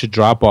there was such a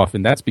drop off,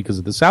 and that's because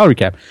of the salary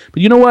cap.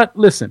 But you know what?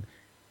 Listen,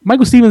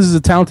 Michael Stevens is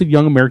a talented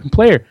young American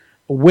player.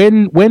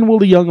 When will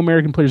the young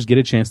American players get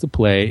a chance to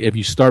play? If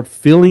you start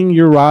filling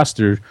your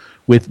roster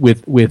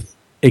with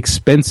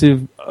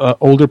expensive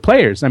older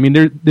players. I mean,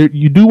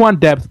 you do want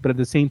depth, but at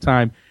the same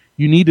time,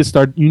 you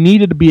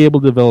needed to be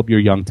able to develop your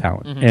young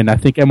talent, and I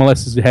think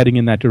MLS is heading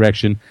in that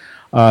direction.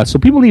 So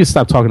people need to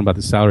stop talking about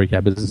the salary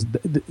cap.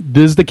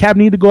 Does the cap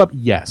need to go up?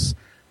 Yes.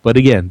 But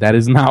again, that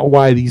is not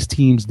why these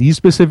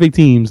specific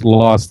teams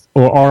lost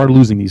or are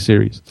losing these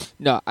series.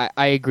 No,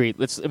 I agree.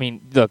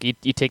 Look,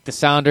 you take the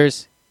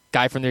Sounders,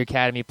 guy from their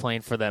academy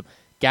playing for them.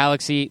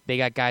 Galaxy, they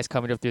got guys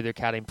coming up through their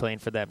academy playing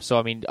for them.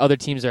 So, other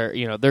teams are,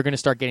 they're going to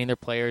start getting their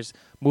players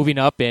moving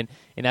up, and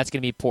that's going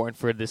to be important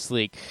for this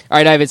league. All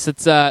right, Ivis,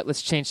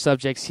 let's change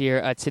subjects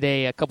here.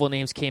 Today, a couple of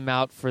names came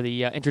out for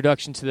the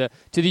introduction to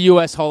the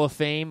U.S. Hall of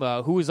Fame.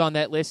 Who was on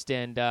that list?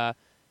 And,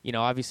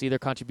 obviously their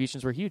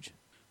contributions were huge.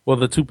 Well,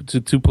 the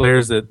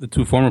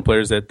two former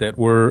players that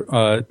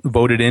were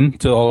voted in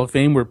to the Hall of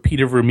Fame were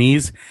Peter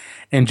Vermees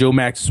and Joe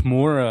Max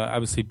Moore.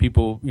 Obviously,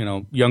 people,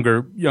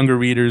 younger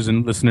readers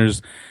and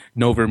listeners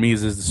know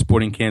Vermees as the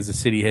Sporting Kansas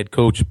City head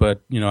coach, but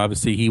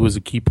obviously he was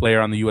a key player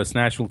on the U.S.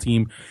 national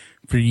team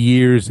for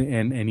years,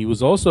 and he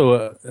was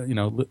also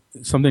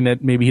something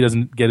that maybe he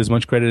doesn't get as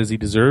much credit as he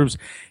deserves.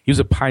 He was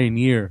a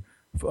pioneer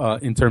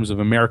in terms of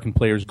American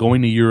players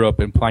going to Europe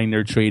and plying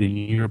their trade in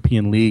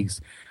European leagues.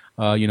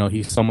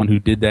 He's someone who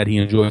did that. He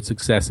enjoyed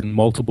success in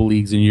multiple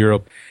leagues in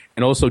Europe,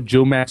 and also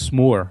Joe Max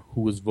Moore,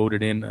 who was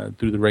voted in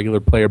through the regular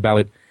player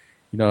ballot.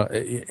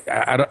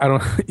 I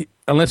don't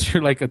unless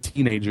you're like a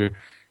teenager,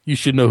 you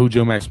should know who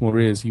Joe Max Moore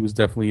is. He was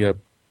definitely a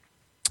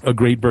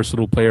great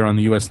versatile player on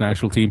the U.S.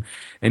 national team,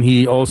 and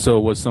he also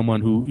was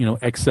someone who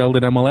excelled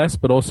at MLS,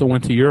 but also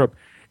went to Europe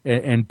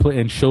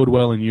and showed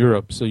well in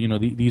Europe. So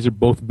these are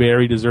both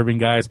very deserving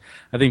guys.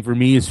 I think for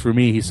me,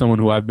 he's someone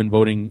who I've been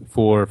voting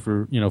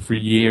for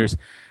years.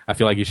 I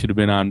feel like he should have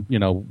been on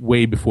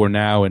way before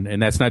now,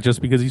 and that's not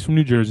just because he's from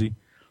New Jersey,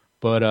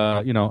 but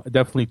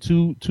definitely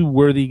two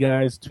worthy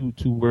guys,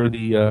 two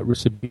worthy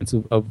recipients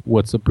of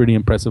what's a pretty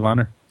impressive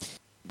honor.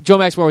 Joe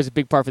Max Moore was a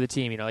big part for the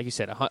team. Like you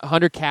said,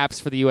 100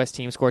 caps for the U.S.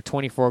 team, scored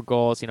 24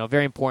 goals.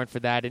 Very important for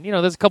that. And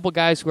there's a couple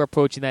guys who are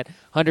approaching that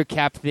 100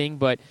 cap thing.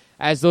 But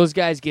as those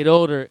guys get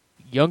older,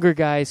 younger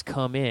guys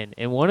come in.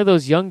 And one of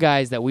those young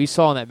guys that we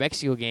saw in that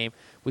Mexico game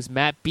was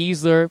Matt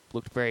Besler.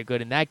 Looked very good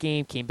in that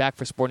game. Came back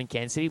for Sporting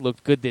Kansas City.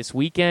 Looked good this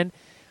weekend.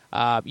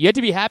 You had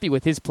to be happy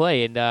with his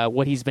play and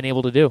what he's been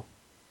able to do.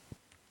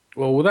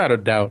 Well, without a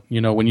doubt,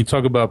 when you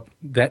talk about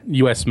that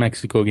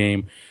U.S.-Mexico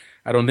game,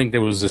 I don't think there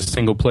was a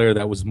single player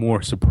that was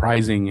more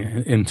surprising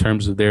in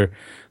terms of their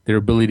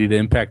ability to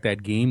impact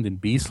that game than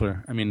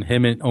Besler. I mean,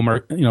 him and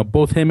Omar,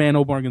 both him and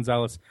Omar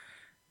Gonzalez,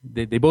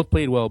 they both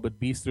played well. But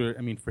Besler,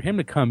 I mean, for him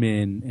to come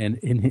in and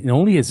in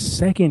only his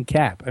second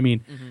cap, I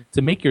mean,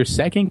 to make your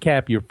second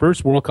cap, your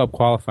first World Cup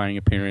qualifying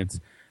appearance,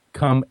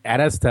 come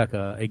at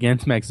Azteca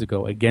against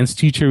Mexico, against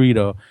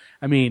Chicharito.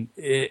 I mean,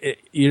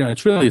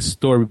 it's really a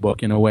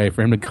storybook in a way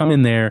for him to come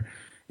in there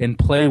and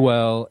play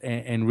well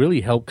and really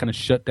help kind of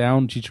shut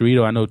down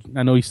Chicharito.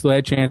 I know he still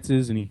had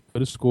chances and he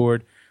could have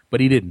scored, but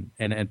he didn't.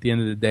 And at the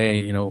end of the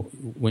day,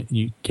 when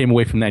you came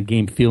away from that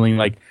game feeling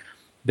like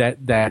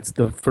that's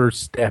the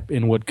first step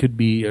in what could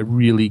be a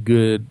really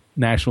good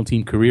national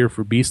team career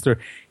for Besler.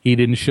 He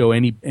didn't show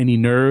any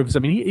nerves. I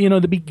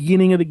mean, the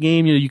beginning of the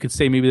game, you could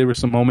say maybe there were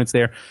some moments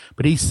there,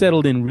 but he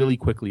settled in really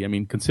quickly. I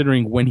mean,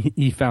 considering when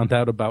he found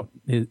out about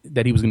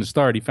that he was going to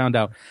start, he found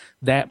out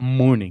that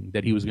morning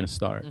that he was going to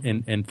start.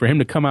 And for him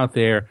to come out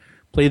there,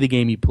 play the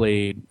game he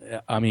played,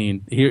 I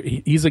mean,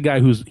 he's a guy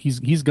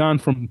he's gone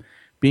from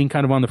being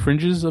kind of on the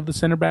fringes of the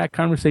center back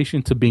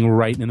conversation to being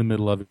right in the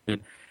middle of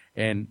it.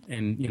 And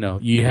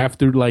you have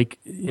to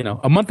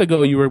a month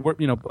ago you were a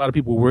lot of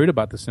people were worried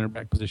about the center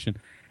back position,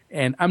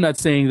 and I'm not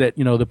saying that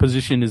the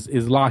position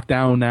is locked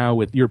down now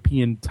with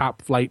European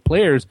top flight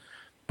players,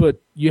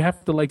 but you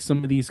have to like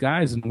some of these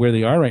guys and where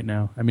they are right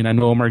now. I mean, I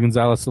know Omar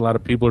Gonzalez, a lot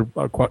of people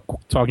are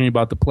talking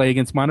about the play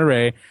against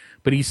Monterrey,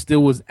 but he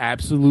still was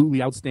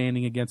absolutely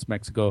outstanding against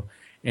Mexico,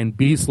 and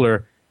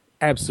Besler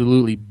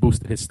absolutely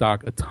boosted his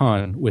stock a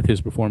ton with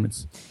his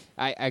performance.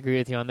 I agree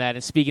with you on that.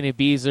 And speaking of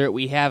Besler,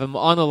 we have him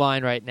on the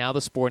line right now,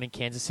 the Sporting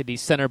Kansas City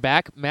center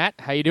back. Matt,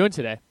 how you doing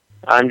today?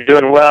 I'm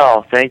doing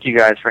well. Thank you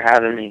guys for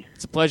having me.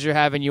 It's a pleasure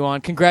having you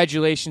on.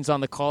 Congratulations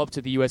on the call-up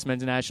to the U.S.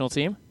 men's national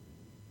team.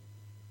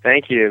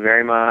 Thank you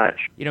very much.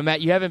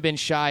 Matt, you haven't been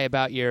shy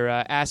about your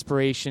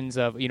aspirations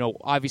of,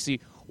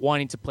 obviously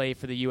wanting to play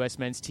for the U.S.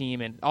 men's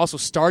team and also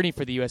starting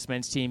for the U.S.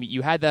 men's team.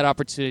 You had that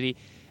opportunity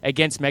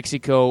against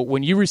Mexico.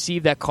 When you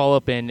received that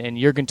call-up and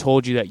Jurgen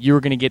told you that you were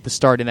going to get the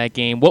start in that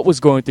game, what was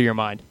going through your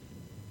mind?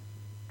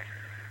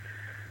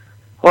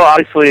 Well,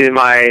 obviously,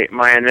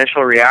 my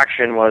initial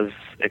reaction was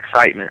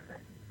excitement.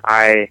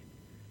 I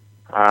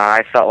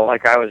felt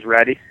like I was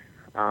ready.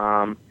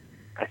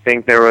 I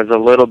think there was a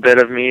little bit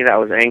of me that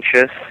was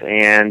anxious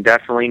and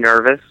definitely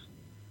nervous.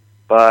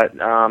 But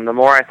the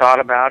more I thought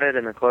about it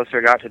and the closer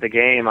I got to the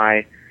game,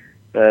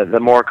 the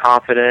more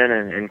confident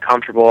and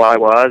comfortable I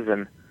was,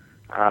 and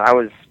I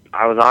was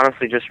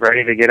honestly just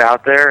ready to get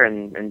out there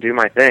and do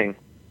my thing.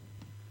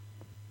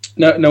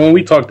 Now, when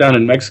we talked down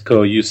in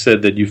Mexico, you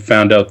said that you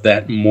found out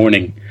that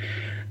morning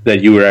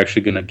that you were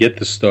actually going to get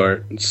the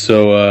start.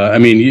 So, I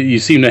mean, you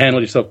seem to handle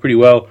yourself pretty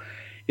well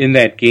in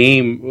that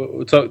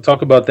game.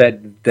 Talk about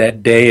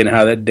that day and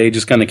how that day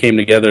just kind of came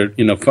together.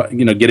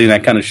 Getting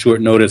that kind of short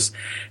notice,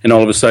 and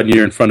all of a sudden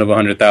you're in front of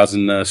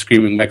 100,000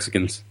 screaming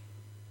Mexicans.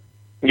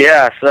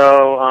 Yeah.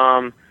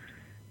 So.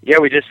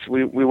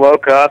 We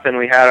woke up and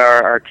we had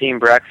our team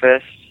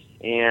breakfast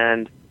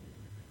and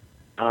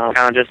kind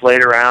of just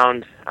laid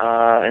around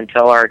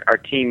until our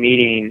team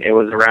meeting. It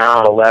was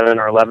around 11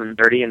 or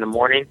 11:30 in the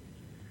morning,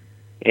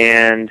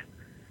 and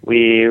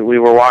we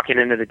were walking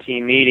into the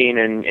team meeting,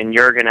 and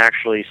Jurgen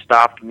actually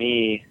stopped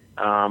me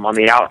on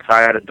the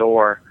outside of the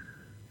door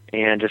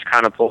and just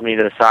kind of pulled me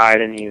to the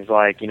side, and he's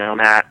like,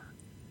 Matt,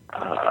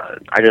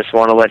 I just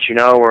want to let you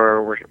know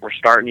we're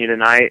starting you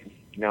tonight.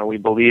 We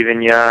believe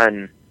in you,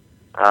 and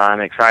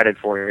I'm excited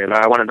for you. But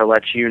I wanted to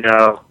let you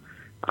know,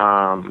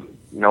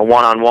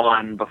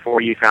 one-on-one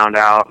before you found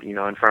out,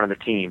 in front of the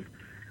team.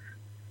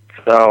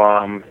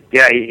 So,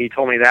 he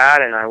told me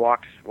that, and I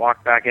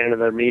walked back into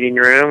the meeting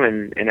room,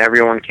 and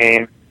everyone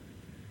came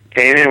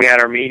came in, we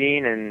had our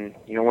meeting, and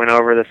went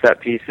over the set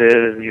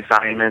pieces, the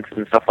assignments,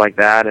 and stuff like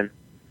that. And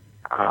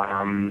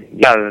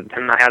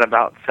then I had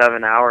about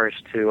 7 hours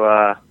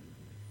to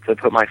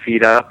put my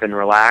feet up and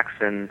relax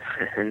and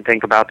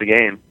think about the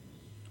game.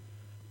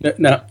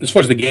 Now, as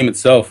far as the game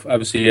itself,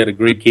 obviously you had a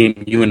great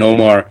game. You and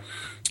Omar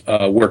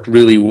worked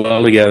really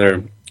well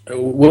together.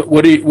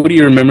 What are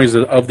your memories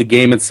of the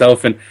game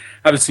itself? And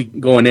obviously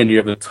going in, you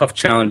have a tough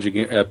challenge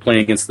playing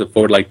against the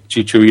forward like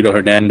Chicharito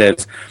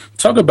Hernandez.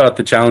 Talk about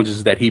the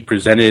challenges that he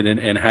presented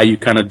and how you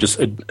kind of just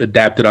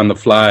adapted on the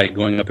fly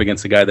going up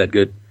against a guy that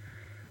good.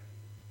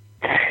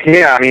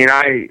 Yeah, I mean,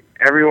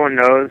 everyone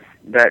knows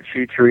that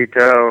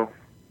Chicharito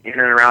in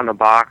and around the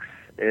box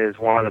is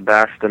one of the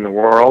best in the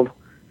world.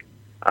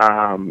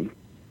 So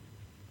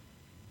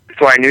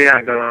I knew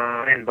that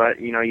going in,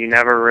 but you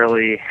never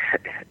really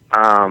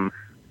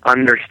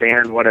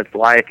understand what it's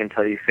like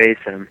until you face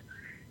him.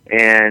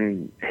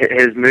 And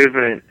his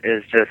movement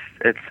is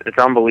just—it's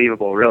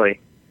unbelievable, really.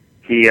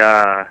 He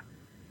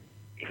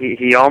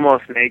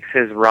almost makes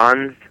his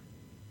runs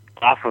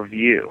off of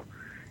you,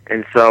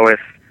 and so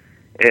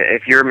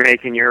if you're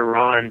making your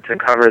run to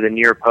cover the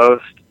near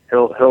post,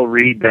 he'll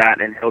read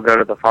that and he'll go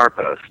to the far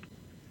post.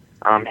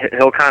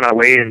 He'll kind of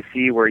wait and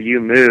see where you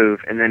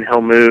move, and then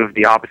he'll move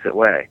the opposite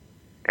way.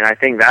 And I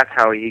think that's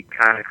how he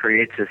kind of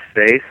creates his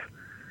space.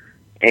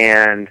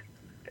 And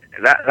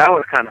that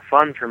was kind of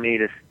fun for me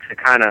to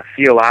kind of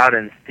feel out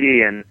and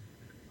see. And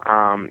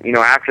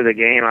after the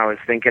game, I was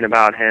thinking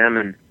about him,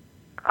 and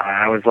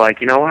I was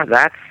like, you know what?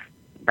 That's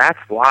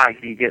why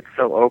he gets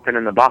so open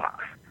in the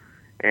box.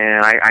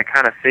 And I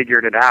kind of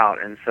figured it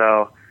out. And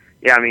so,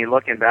 yeah, I mean,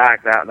 looking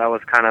back, that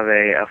was kind of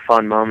a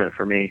fun moment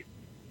for me.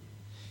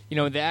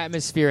 The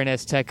atmosphere in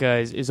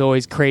Azteca is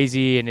always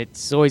crazy, and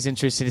it's always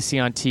interesting to see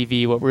on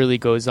TV what really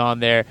goes on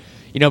there.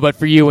 But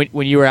for you,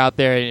 when you were out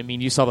there, I mean,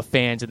 you saw the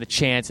fans and the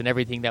chants and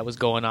everything that was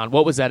going on.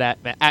 What was that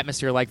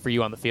atmosphere like for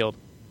you on the field?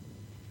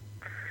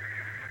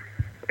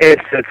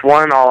 It's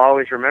one I'll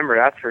always remember,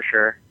 that's for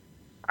sure.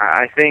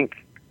 I think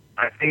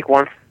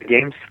once the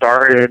game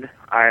started,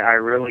 I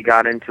really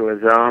got into a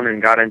zone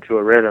and got into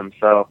a rhythm.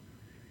 So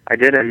I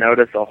didn't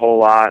notice a whole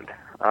lot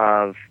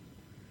of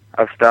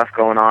stuff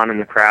going on in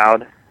the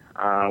crowd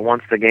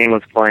once the game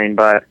was playing,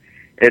 but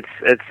it's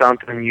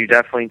something you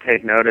definitely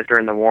take notice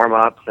during the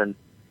warm-ups, and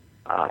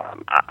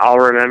I'll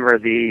remember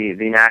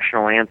the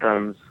national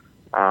anthems.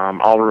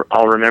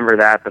 I'll remember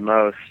that the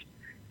most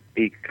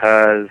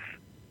because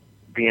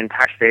the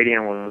entire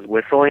stadium was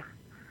whistling,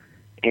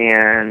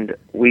 and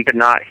we could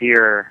not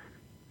hear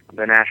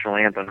the national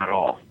anthem at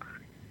all.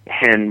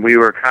 And we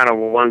were kind of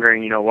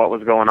wondering, what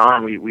was going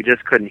on. We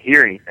just couldn't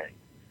hear anything.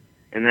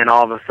 And then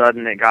all of a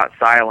sudden it got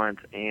silent,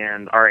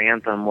 and our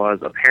anthem was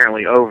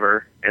apparently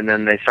over, and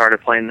then they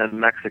started playing the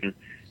Mexican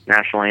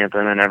national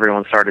anthem, and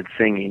everyone started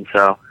singing.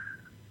 So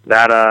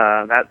that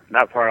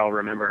part I'll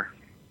remember.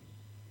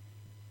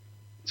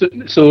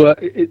 So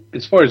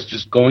as far as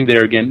just going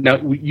there again, now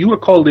you were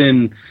called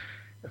in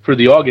for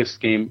the August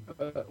game.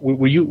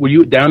 Were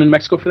you down in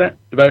Mexico for that?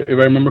 If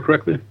I remember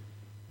correctly?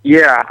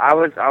 Yeah, I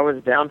was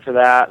down for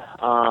that.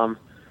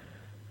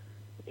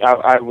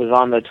 I was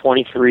on the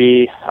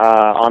 23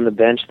 on the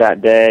bench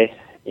that day,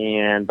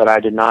 but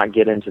I did not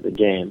get into the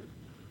game.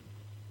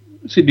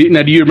 So do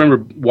you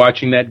remember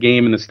watching that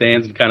game in the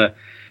stands and kind of?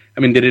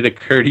 I mean, did it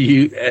occur to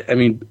you? I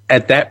mean,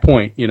 at that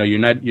point, you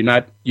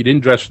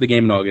didn't dress for the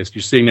game in August.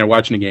 You're sitting there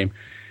watching the game.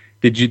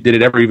 Did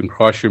it ever even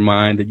cross your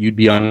mind that you'd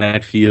be on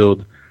that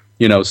field,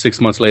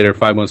 6 months later,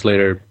 5 months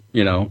later,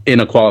 in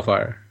a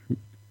qualifier?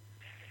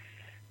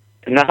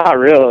 Not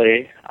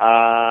really.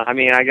 I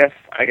mean, I guess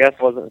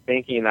wasn't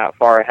thinking that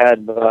far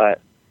ahead, but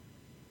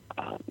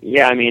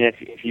yeah. I mean,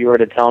 if you were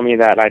to tell me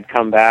that I'd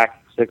come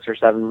back 6 or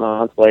 7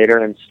 months later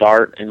and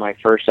start in my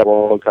first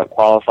World Cup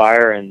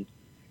qualifier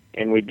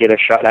and we'd get a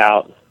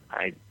shutout,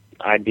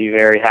 I'd be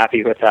very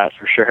happy with that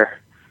for sure.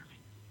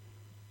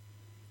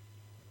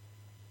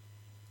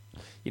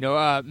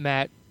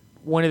 Matt,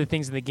 one of the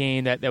things in the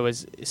game that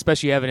was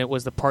especially evident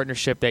was the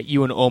partnership that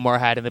you and Omar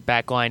had in the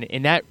back line,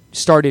 and that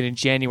started in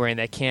January in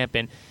that camp.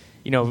 And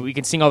we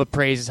can sing all the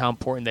praises how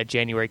important that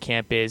January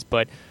camp is,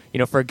 but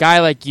for a guy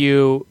like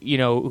you,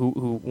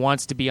 who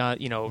wants to be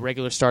on, a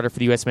regular starter for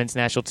the U.S. men's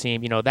national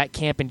team, that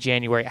camp in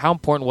January, how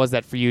important was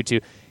that for you to,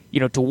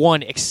 to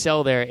one,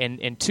 excel there,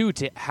 and two,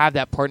 to have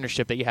that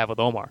partnership that you have with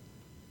Omar?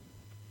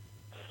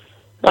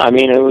 I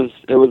mean, it was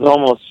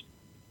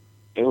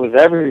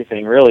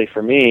everything really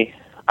for me.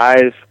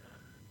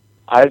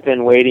 I've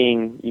been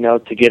waiting,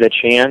 to get a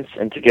chance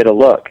and to get a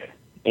look.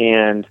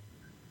 And,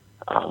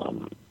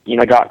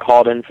 I got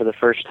called in for the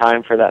first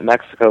time for that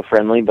Mexico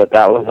friendly, but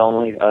that was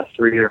only a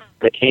 3-year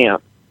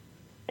camp.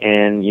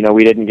 And,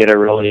 we didn't get a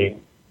really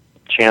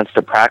chance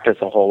to practice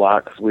a whole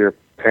lot because we were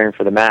preparing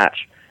for the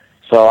match.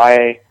 So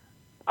I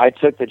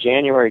took the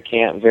January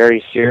camp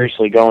very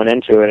seriously going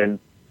into it. And,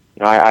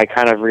 I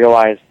kind of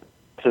realized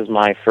this is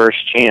my first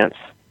chance,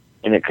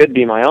 and it could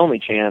be my only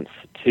chance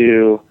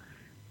to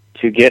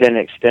get an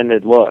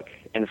extended look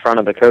in front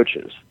of the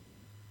coaches.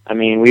 I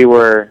mean, we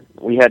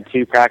had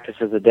 2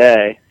 practices a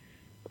day,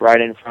 right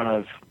in front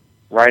of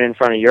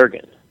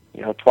Jurgen,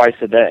 twice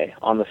a day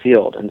on the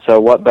field. And so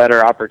what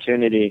better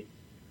opportunity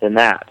than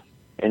that?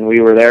 And we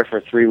were there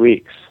for 3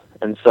 weeks.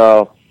 And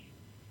so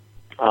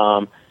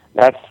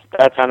that's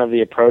kind of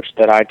the approach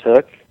that I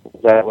took.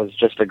 That was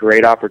just a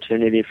great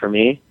opportunity for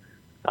me,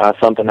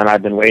 something that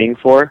I've been waiting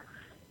for.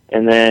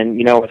 And then,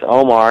 with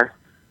Omar,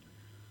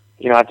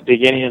 at the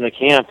beginning of the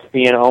camp,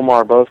 me and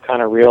Omar both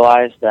kind of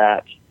realized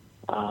that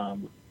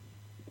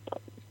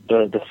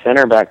the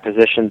center back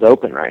position's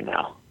open right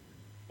now.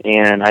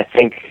 And I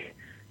think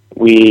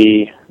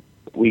we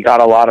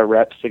got a lot of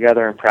reps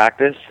together in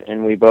practice,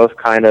 and we both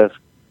kind of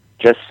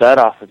just fed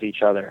off of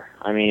each other.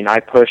 I mean, I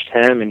pushed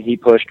him and he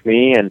pushed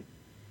me, and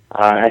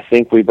I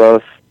think we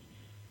both,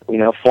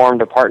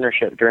 formed a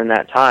partnership during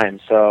that time.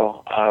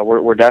 So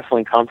we're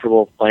definitely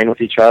comfortable playing with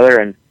each other,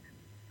 and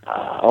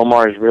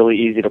Omar is really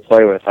easy to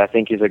play with. I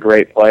think he's a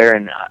great player,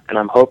 and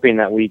I'm hoping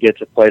that we get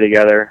to play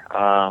together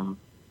a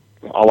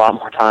lot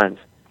more times.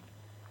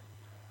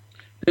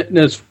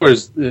 As far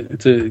as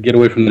to get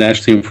away from the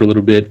national team for a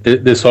little bit,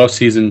 this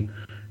offseason,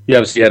 you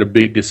obviously had a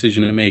big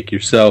decision to make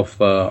yourself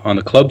on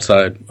the club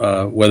side,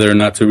 whether or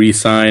not to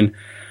re-sign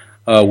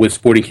with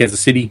Sporting Kansas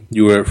City.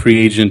 You were a free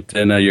agent,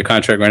 and your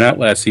contract ran out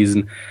last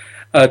season.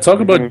 Talk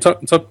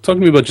to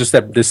me about just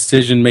that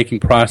decision-making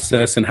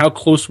process, and how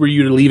close were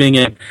you to leaving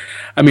it?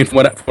 I mean, from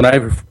what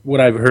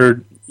I've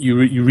heard, you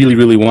really,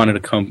 really wanted to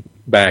come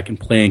back and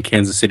play in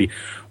Kansas City.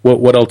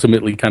 What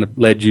ultimately kind of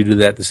led you to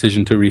that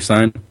decision to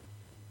re-sign?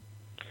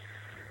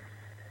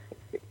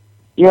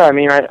 Yeah, I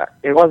mean,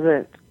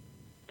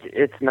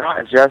 it's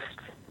not just,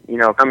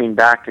 coming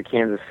back to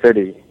Kansas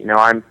City.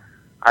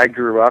 I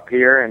grew up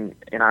here, and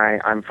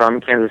I'm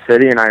from Kansas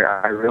City, and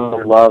I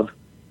really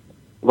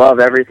love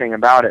everything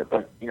about it.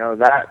 But,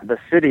 that the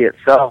city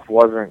itself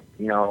wasn't,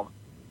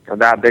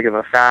 that big of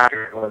a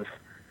factor.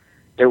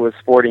 It was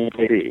Sporting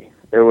KC.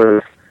 It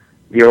was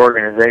the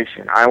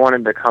organization. I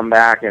wanted to come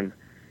back and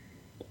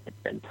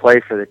play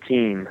for the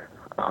team.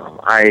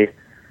 I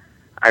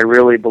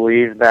really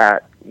believe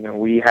that,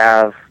 we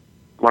have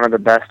one of the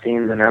best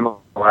teams in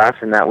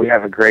MLS, and that we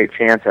have a great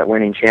chance at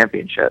winning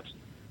championships.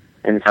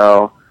 And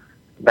so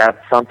that's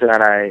something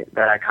that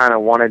I kind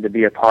of wanted to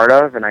be a part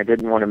of, and I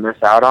didn't want to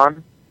miss out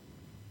on.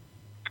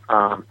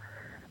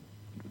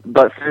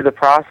 But through the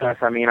process,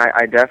 I mean,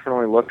 I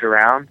definitely looked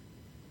around,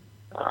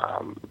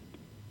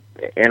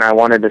 and I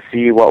wanted to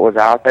see what was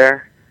out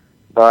there.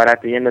 But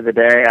at the end of the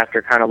day,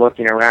 after kind of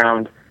looking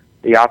around,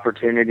 the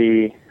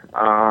opportunity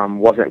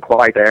wasn't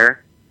quite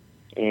there.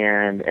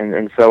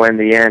 And so in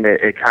the end,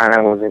 it kind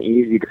of was an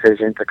easy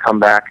decision to come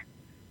back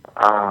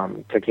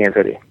to Kansas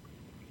City.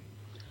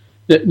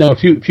 Now, a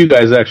few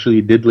guys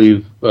actually did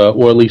leave,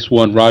 or at least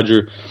one.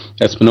 Roger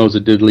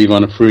Espinoza did leave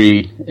on a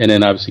free, and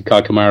then obviously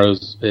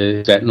Kakamaros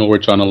is at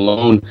Norwich on a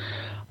loan.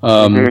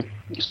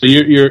 So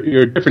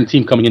you're a different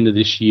team coming into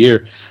this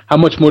year. How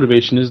much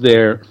motivation is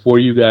there for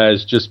you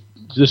guys? Just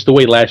the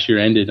way last year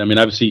ended. I mean,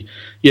 obviously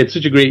you had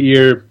such a great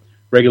year,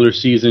 regular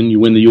season. You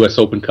win the U.S.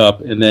 Open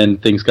Cup, and then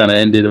things kind of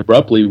ended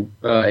abruptly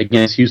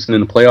against Houston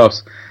in the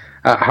playoffs.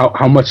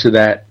 How much is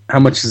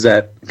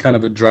that kind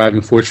of a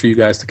driving force for you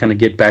guys to kind of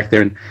get back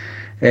there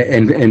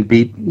and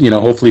beat,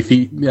 hopefully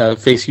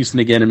face Houston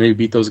again and maybe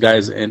beat those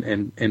guys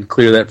and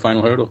clear that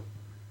final hurdle?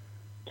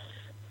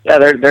 Yeah,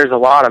 there's a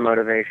lot of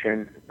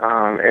motivation.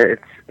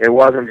 It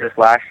wasn't just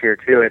last year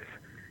too.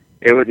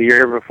 It was the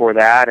year before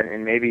that,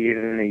 and maybe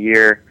even the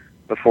year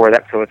before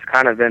that. So it's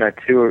kind of been a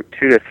 2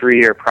 to 3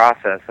 year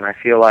process, and I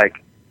feel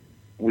like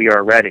we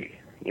are ready.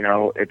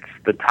 It's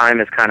the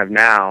time is kind of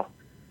now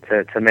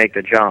to make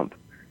the jump,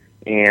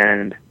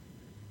 and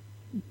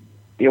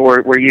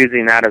we're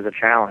using that as a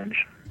challenge.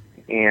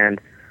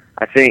 And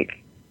I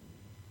think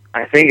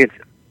it's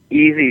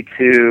easy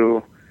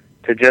to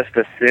just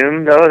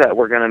assume though that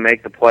we're going to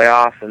make the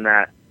playoffs, and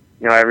that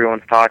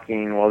everyone's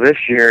talking, well, this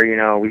year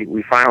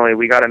we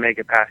finally got to make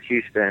it past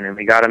Houston, and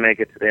we got to make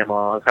it to the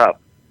MLS Cup.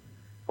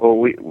 Well,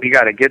 we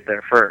got to get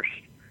there first.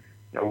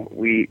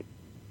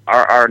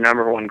 Our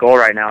number one goal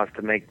right now is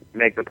to make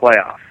the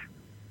playoffs,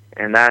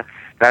 and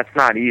that's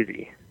not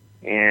easy.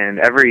 And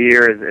every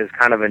year is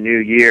kind of a new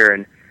year,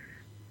 and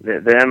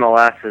the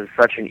MLS is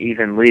such an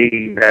even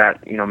league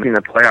that making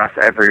the playoffs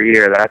every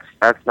year,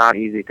 that's not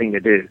an easy thing to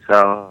do.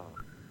 So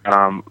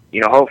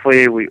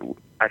hopefully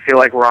I feel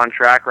like we're on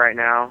track right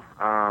now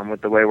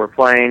with the way we're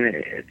playing.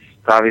 It's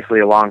obviously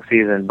a long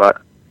season,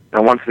 but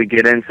once we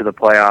get into the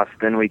playoffs,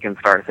 then we can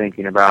start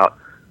thinking about,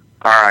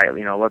 all right,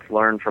 let's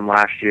learn from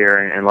last year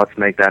and let's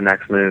make that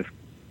next move.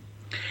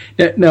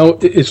 Now,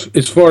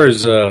 as far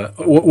as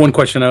one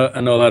question I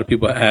know a lot of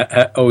people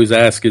always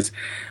ask is,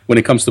 when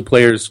it comes to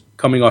players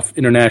coming off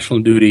international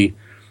duty,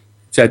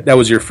 that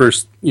was your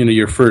first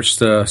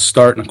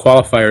start in a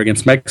qualifier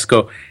against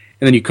Mexico,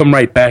 and then you come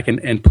right back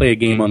and play a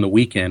game on the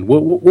weekend.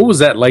 What was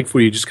that like for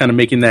you, just kind of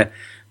making that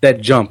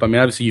jump? I mean,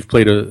 obviously you've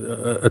played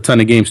a ton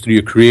of games through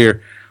your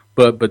career,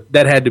 but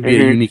that had to be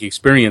a unique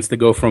experience to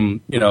go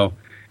from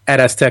at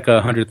Azteca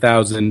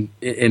 100,000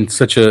 in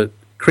such a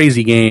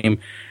crazy game,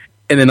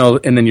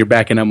 and then you're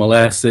back in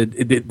MLS.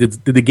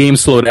 Did the game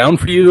slow down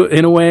for you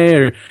in a way,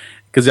 or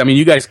because I mean,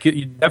 you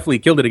definitely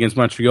killed it against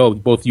Montreal.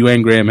 Both you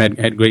and Graham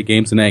had great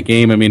games in that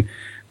game. I mean,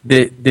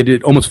 did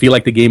it almost feel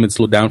like the game had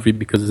slowed down for you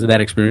because of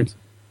that experience?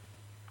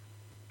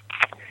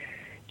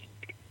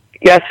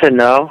 Yes and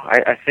no.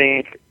 I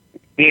think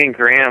me and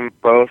Graham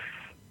both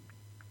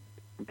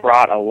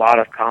brought a lot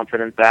of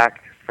confidence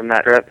back from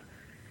that trip,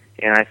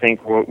 and I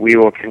think we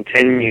will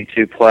continue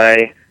to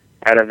play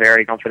at a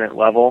very confident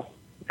level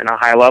and a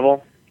high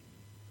level.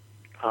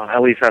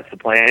 At least that's the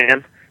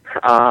plan.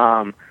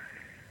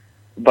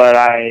 But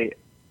I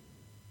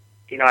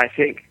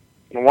think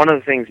one of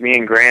the things me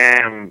and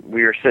Graham,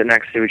 we were sitting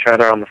next to each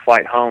other on the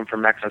flight home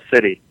from Mexico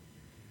City,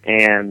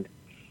 and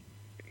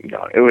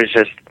it was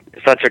just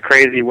such a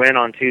crazy win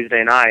on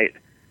Tuesday night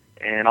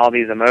and all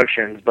these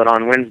emotions. But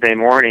on Wednesday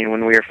morning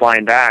when we were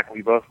flying back,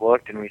 we both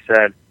looked and we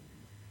said,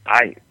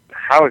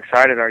 how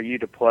excited are you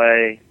to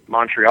play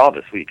Montreal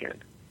this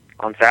weekend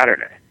on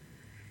Saturday?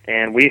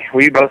 And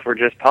we both were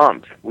just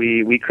pumped.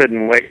 We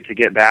couldn't wait to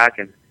get back,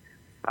 and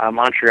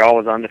Montreal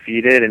was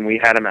undefeated, and we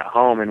had them at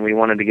home, and we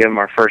wanted to give them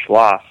our first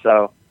loss.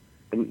 So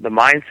the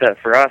mindset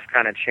for us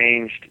kind of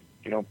changed,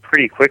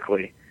 pretty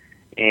quickly.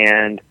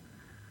 And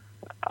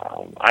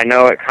I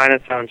know it kind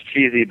of sounds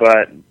cheesy,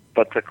 but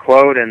the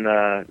quote and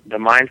the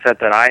mindset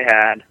that I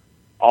had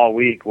all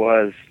week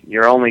was,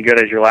 "You're only good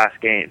as your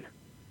last game."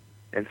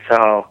 And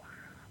so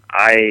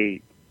I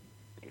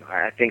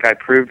think I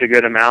proved a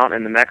good amount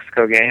in the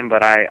Mexico game,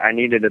 but I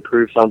needed to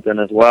prove something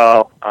as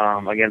well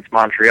against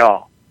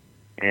Montreal.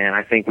 And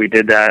I think we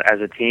did that as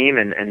a team,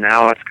 and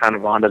now it's kind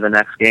of on to the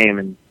next game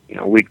and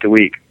week to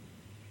week.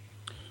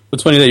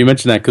 It's funny that you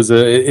mentioned that, because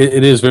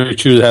it is very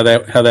true how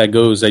that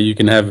goes. That you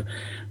can have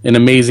an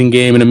amazing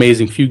game, an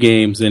amazing few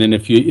games, and then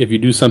if you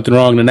do something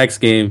wrong the next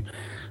game,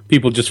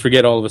 people just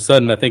forget all of a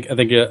sudden. I think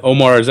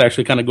Omar is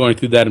actually kind of going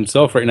through that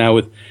himself right now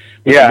with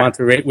the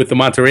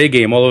Monterrey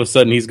game. All of a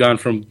sudden, he's gone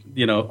from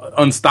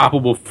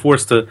unstoppable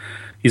force to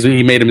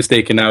he made a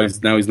mistake and now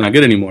he's not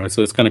good anymore.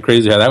 So it's kind of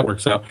crazy how that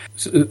works out.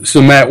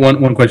 So Matt,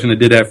 one question I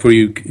did have for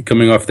you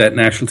coming off that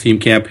national team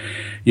camp.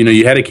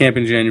 You had a camp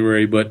in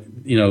January, but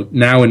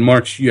now in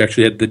March you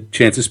actually had the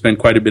chance to spend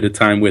quite a bit of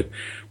time with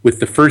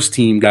the first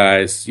team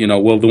guys. The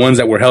ones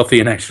that were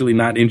healthy and actually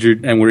not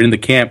injured and were in the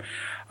camp.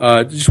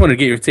 Just wanted to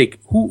get your take.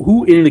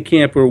 Who in the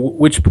camp, or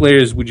which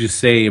players would you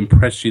say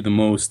impressed you the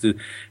most?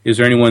 Is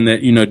there anyone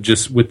that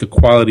just with the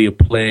quality of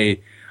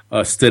play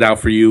stood out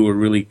for you, or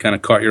really kind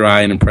of caught your eye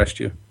and impressed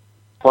you?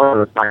 One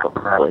was Michael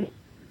Bradley.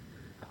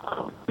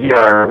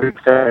 We're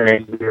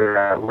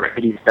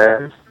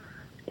 87s,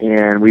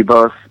 and we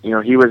both,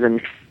 he was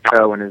in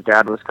Chicago when his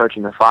dad was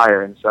coaching the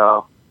Fire, and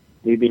so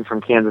me being from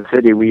Kansas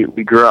City, we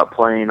grew up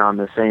playing on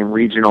the same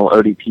regional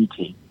ODP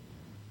team.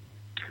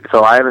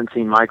 So I haven't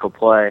seen Michael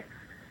play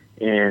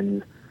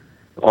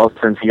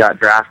since he got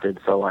drafted,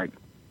 so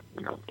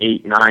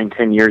 8, 9,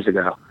 10 years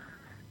ago.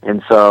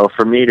 And so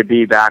for me to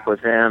be back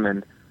with him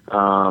and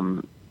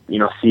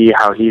see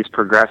how he's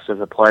progressed as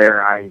a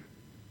player, I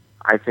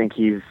think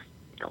he's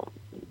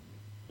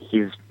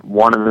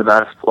one of the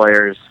best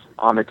players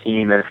on the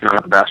team, if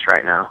not the best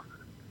right now.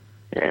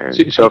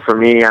 And so for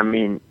me, I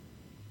mean,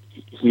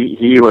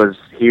 he's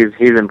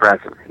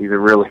impressive. He's a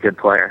really good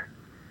player.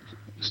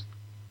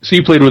 So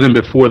you played with him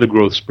before the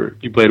growth spurt.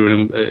 You played with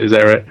him, is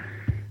that right?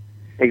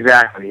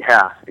 Exactly.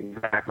 Yeah.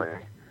 Exactly.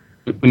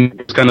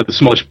 It's kind of the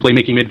smallish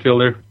playmaking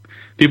midfielder.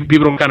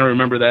 People don't kind of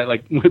remember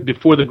that.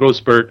 Before the growth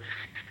spurt,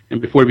 and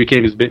before he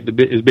became as big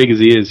as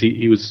he is,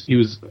 he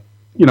was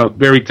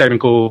very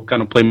technical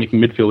kind of playmaking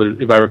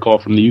midfielder, if I recall,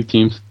 from the youth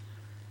teams.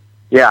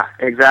 Yeah,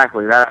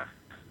 exactly.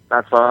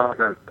 That's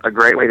a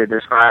great way to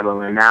describe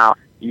him. And now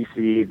you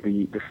see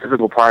the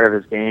physical part of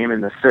his game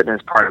and the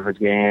fitness part of his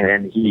game,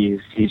 and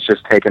he's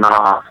just taken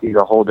off. He's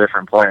a whole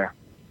different player.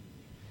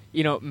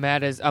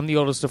 Matt, I'm the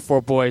oldest of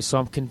 4 boys, so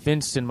I'm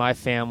convinced in my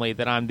family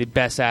that I'm the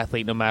best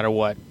athlete no matter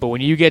what. But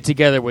when you get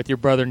together with your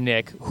brother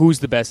Nick, who's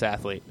the best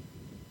athlete?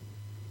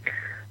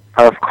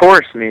 Of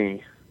course,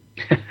 me.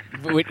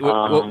 He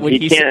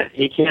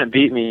can't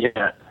beat me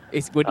yet.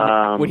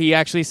 Would he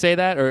actually say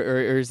that,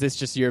 or is this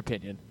just your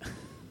opinion?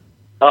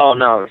 Oh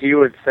no, he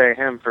would say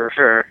him for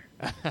sure.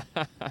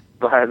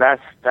 But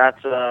that's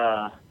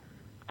I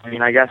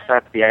guess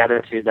that's the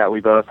attitude that we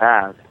both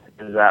have,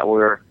 is that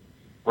we're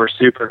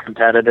super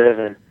competitive,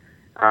 and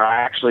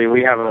actually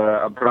we have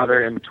a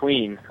brother in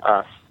between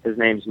us. His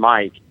name's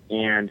Mike,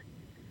 and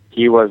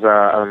he was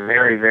a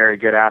very, very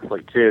good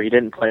athlete too. He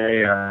didn't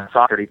play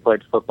soccer; he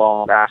played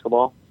football and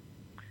basketball.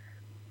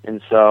 And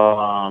so,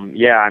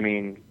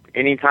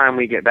 anytime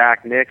we get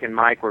back, Nick and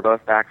Mike were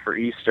both back for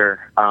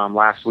Easter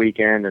last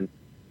weekend, and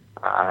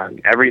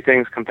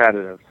everything's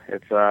competitive.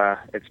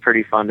 It's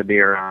pretty fun to be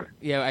around.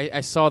 Yeah,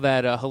 I saw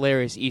that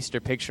hilarious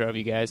Easter picture of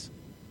you guys.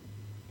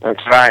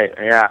 That's right.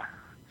 Yeah.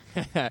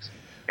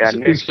 Yeah,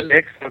 Nick's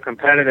so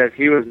competitive.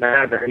 He was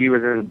mad that he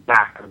was in the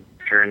back of the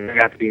picture and they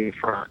got to be in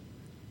front.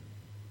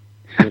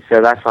 And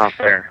so that's not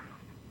fair.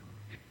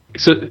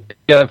 So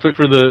yeah, for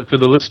the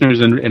listeners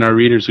and our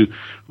readers who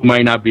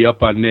might not be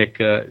up on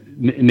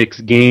Nick's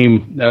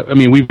game, I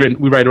mean we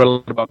write a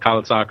lot about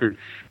college soccer.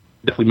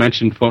 Definitely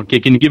mentioned phone.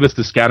 Can you give us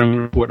the scouting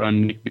report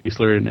on Nick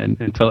Besler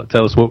and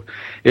tell us what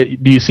do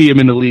you see him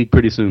in the league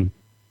pretty soon?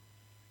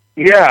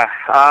 Yeah,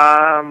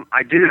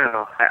 I do.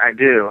 I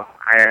do.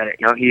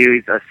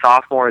 He's a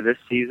sophomore this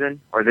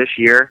season or this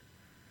year,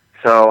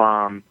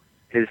 so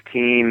his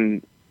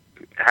team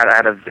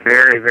had a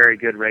very, very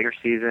good regular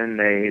season.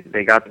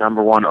 They got the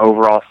 #1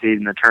 overall seed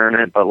in the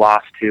tournament, but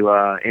lost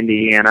to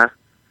Indiana.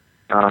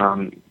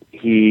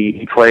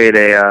 He played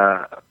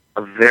a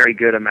very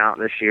good amount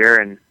this year,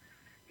 and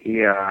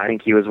I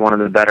think he was one of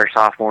the better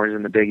sophomores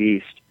in the Big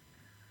East.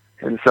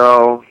 And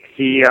so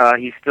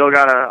he's still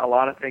got a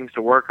lot of things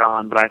to work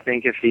on, but I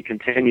think if he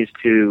continues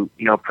to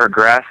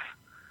progress,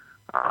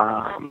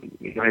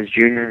 his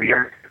junior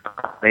year,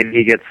 maybe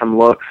he gets some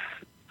looks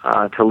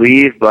to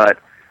leave, but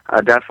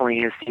definitely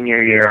his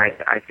senior year,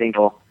 I think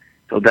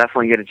he'll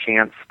definitely get a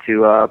chance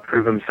to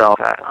prove himself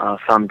at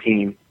some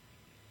team.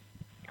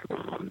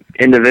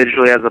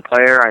 Individually as a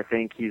player, I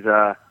think he's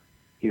a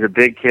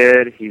big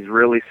kid. He's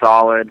really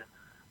solid.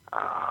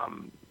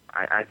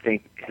 I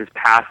think his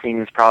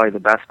passing is probably the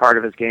best part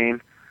of his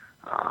game.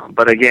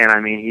 But again, I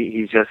mean,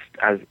 he's just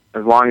as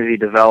long as he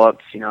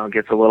develops,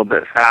 gets a little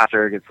bit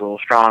faster, gets a little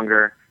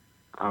stronger.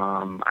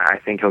 I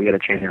think he'll get a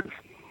chance.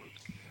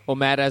 Well,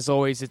 Matt, as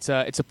always, it's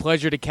a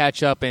pleasure to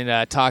catch up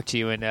and talk to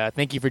you, and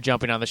thank you for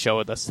jumping on the show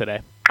with us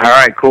today. All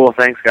right, cool.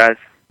 Thanks, guys.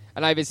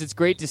 And Ivis, it's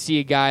great to see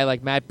a guy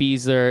like Matt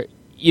Besler.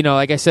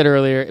 Like I said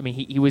earlier, I mean,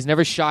 he was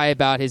never shy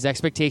about his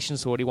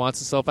expectations for what he wants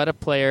himself out of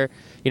player.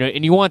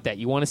 And you want that.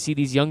 You want to see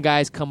these young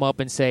guys come up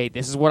and say,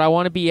 this is what I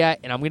want to be at,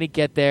 and I'm going to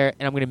get there,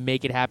 and I'm going to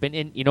make it happen.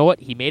 And you know what?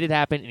 He made it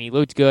happen, and he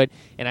looked good.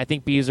 And I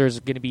think Besler is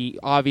going to be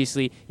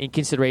obviously in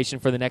consideration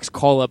for the next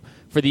call-up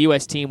for the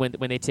U.S. team when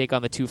they take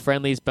on the 2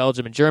 friendlies,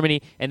 Belgium and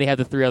Germany, and they have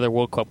the 3 other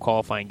World Cup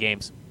qualifying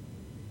games.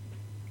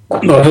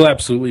 No, he'll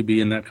absolutely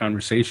be in that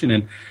conversation.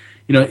 And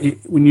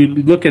when you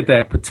look at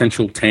that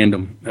potential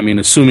tandem, I mean,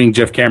 assuming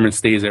Jeff Cameron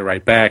stays at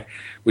right back,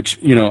 which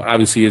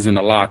obviously isn't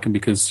a lock,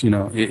 because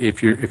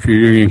if you're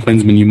Jurgen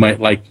Klinsmann,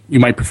 you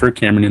might prefer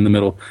Cameron in the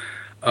middle.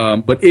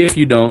 But if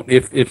you don't,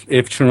 if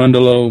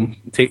Cherundolo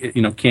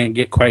can't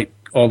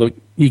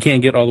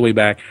get all the way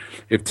back,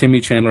 if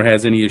Timmy Chandler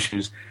has any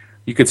issues,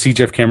 you could see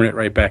Jeff Cameron at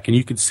right back, and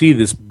you could see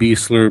this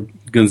Besler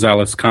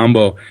Gonzalez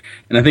combo,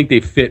 and I think they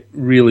fit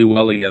really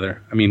well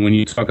together. I mean, when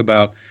you talk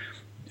about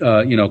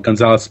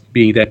Gonzalez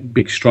being that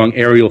big, strong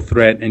aerial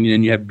threat, and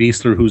then you have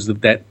Besler, who's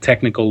that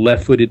technical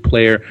left-footed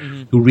player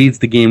who reads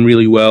the game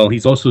really well.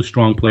 He's also a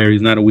strong player.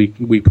 He's not a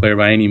weak player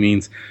by any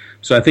means.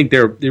 So I think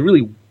they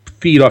really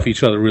feed off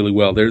each other really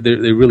well. They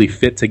really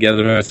fit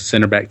together as a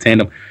center back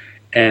tandem.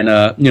 And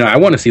I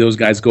want to see those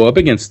guys go up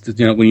against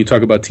when you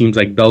talk about teams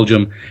like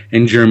Belgium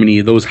and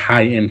Germany, those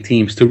high-end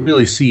teams, to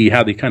really see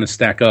how they kind of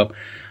stack up.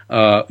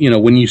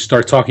 When you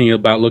start talking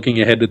about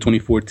looking ahead to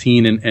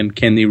 2014 and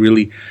can they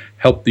really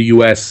help the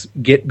U.S.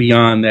 get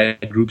beyond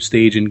that group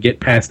stage and get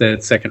past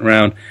that second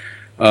round.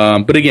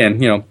 But again,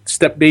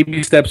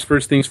 baby steps,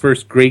 first things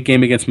first, great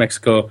game against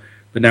Mexico.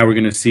 But now we're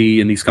going to see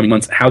in these coming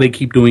months how they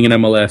keep doing in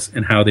MLS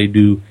and how they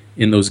do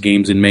in those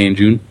games in May and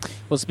June.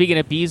 Well, speaking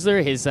of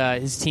Besler,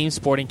 his team,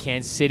 Sporting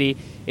Kansas City,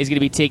 is going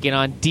to be taking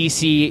on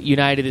DC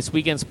United this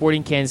weekend.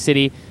 Sporting Kansas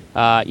City,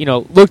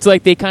 looked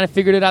like they kind of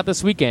figured it out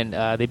this weekend.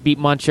 They beat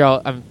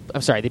Montreal.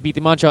 They beat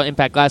the Montreal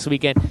Impact last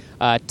weekend,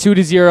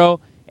 2-0.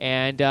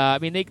 And,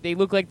 they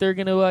look like they're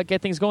going to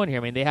get things going here.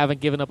 I mean, they haven't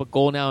given up a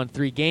goal now in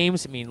 3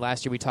 games. I mean,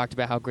 last year we talked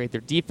about how great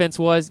their defense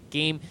was.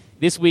 Game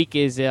this week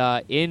is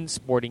in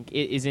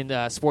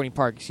Sporting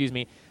Park. Excuse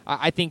me.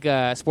 I think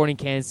Sporting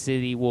Kansas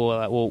City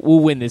will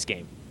win this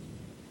game.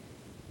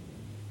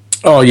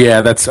 Oh yeah,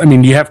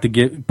 you have to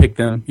pick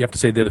them. You have to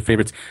say they're the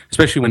favorites,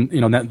 especially when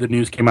the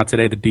news came out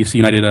today that DC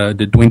United,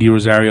 the Dwayne De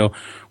Rosario,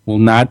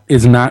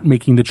 is not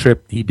making the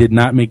trip. He did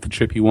not make the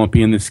trip. He won't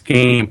be in this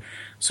game.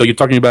 So you're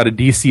talking about a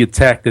DC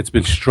attack that's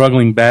been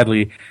struggling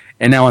badly,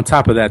 and now on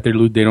top of that, they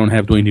don't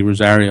have Dwayne De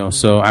Rosario.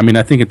 So I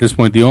think at this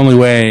point, the only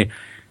way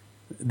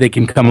they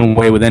can come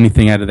away with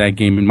anything out of that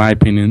game, in my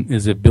opinion,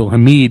 is if Bill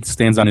Hamid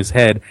stands on his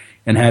head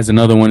and has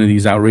another one of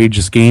these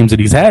outrageous games that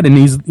he's had, and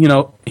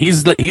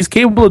he's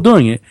capable of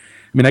doing it.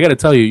 I mean, I got to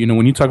tell you,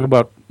 when you talk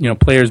about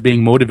players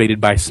being motivated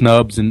by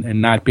snubs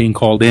and not being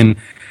called in,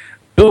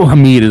 Bill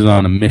Hamid is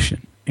on a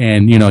mission,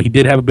 and he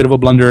did have a bit of a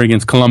blunder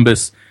against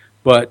Columbus,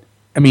 but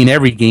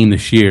every game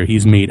this year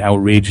he's made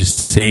outrageous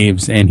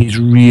saves, and he's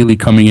really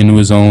coming into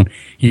his own.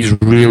 He's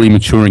really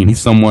maturing, and he's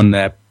someone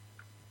that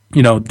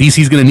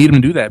DC's going to need him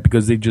to do that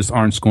because they just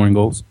aren't scoring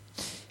goals.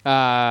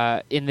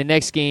 In the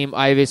next game,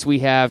 Ivis, we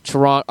have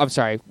Toronto. I'm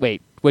sorry,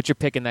 wait, what's your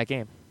pick in that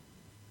game?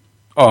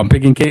 Oh, I'm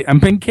picking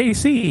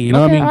KC.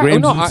 Okay,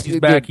 Graham's he's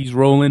back. He's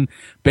rolling.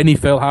 Benny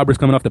Feilhaber's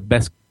coming off the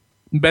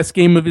best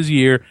game of his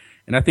year.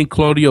 And I think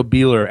Claudio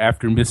Bieler,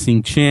 after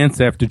missing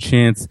chance after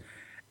chance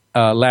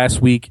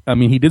last week,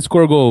 he did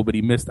score a goal, but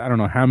he missed I don't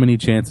know how many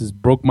chances.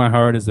 Broke my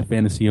heart as a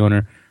fantasy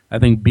owner. I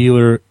think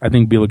Beeler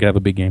could have a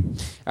big game.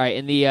 All right,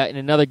 in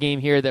another game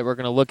here that we're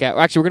going to look at.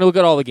 Actually, we're going to look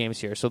at all the games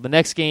here. So the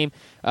next game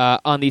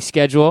on the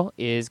schedule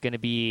is going to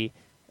be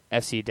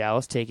FC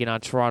Dallas taking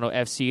on Toronto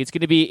FC. It's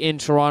going to be in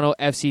Toronto.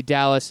 FC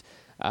Dallas.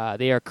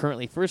 They are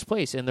currently first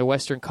place in their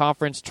Western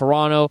Conference.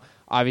 Toronto,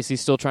 obviously,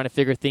 still trying to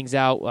figure things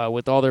out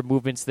with all their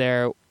movements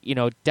there. You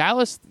know,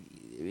 Dallas,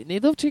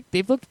 they've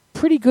looked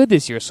pretty good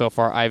this year so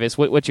far. Ivis,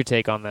 what's your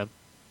take on them?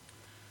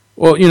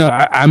 Well, you know,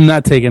 I'm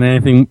not taking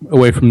anything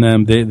away from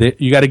them.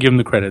 You got to give them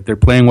the credit. They're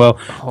playing well.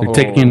 They're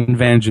taking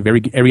advantage of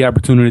every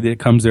opportunity that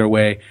comes their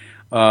way.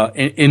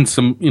 In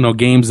some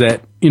games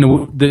that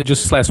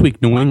just last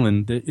week, New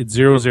England, it's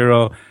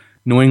 0-0.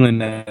 New England,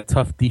 that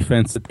tough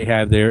defense that they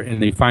have there,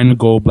 and they find the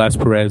goal, Blas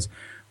Perez.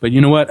 But you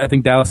know what? I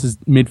think Dallas's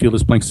midfield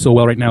is playing so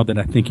well right now that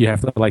I think you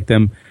have to like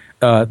them.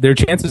 Their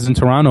chances in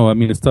Toronto, I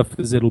mean, as tough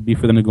as it'll be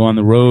for them to go on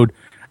the road,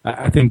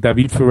 I think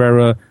David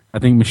Ferreira, I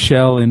think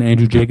Michelle and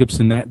Andrew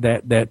Jacobson,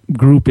 that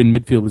group in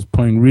midfield is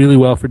playing really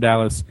well for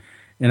Dallas,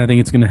 and I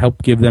think it's going to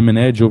help give them an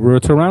edge over a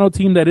Toronto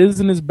team that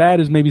isn't as bad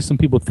as maybe some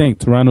people think.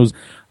 Toronto's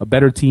a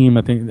better team,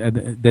 I think,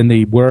 than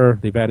they were.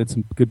 They've added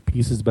some good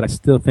pieces, but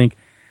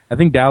I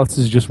think Dallas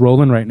is just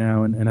rolling right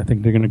now, and I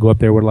think they're going to go up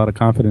there with a lot of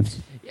confidence.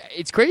 Yeah,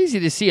 it's crazy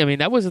to see. I mean,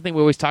 that was the thing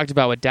we always talked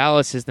about with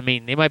Dallas is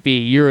they might be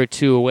a year or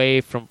two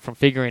away from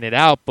figuring it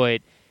out,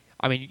 but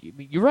I mean,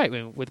 you're right. I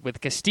mean,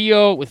 with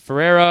Castillo, with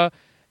Ferreira,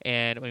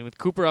 and I mean with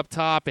Cooper up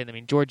top, and I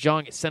mean George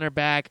Young at center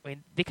back. I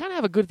mean, they kind of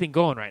have a good thing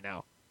going right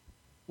now.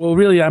 Well,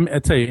 really, I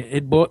tell you,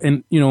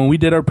 and when we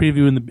did our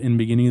preview in the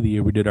beginning of the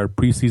year, we did our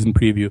preseason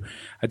preview.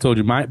 I told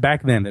you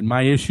back then that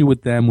my issue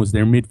with them was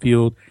their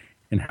midfield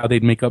and how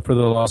they'd make up for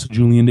the loss of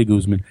Julian de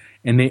Guzman,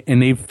 and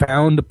they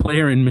found a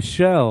player in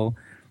Michelle.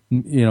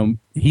 You know,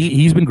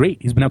 he's been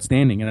great. He's been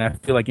outstanding, and I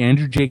feel like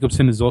Andrew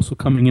Jacobson is also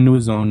coming into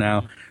his own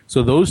now.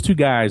 So those two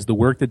guys, the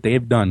work that they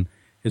have done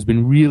has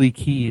been really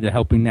key to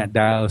helping that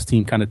Dallas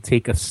team kind of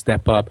take a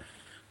step up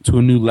to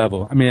a new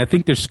level. I mean, I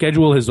think their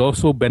schedule has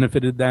also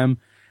benefited them.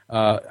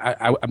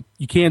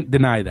 You can't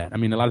deny that. I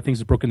mean, a lot of things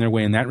have broken their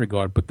way in that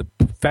regard, but the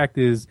fact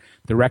is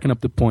they're racking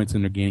up the points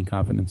and they're gaining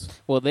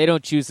confidence. Well, they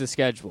don't choose the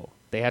schedule.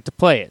 They have to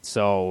play it.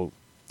 So,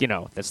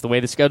 that's the way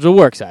the schedule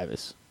works,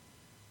 Ivis.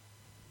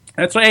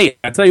 That's right. Hey,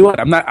 I tell you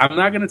what, I'm not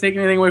going to take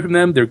anything away from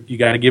them. You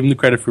got to give them the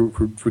credit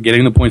for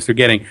getting the points they're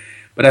getting.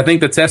 But I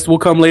think the test will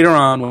come later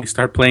on when we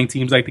start playing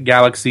teams like the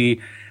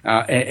Galaxy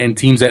and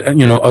teams that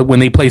when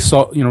they play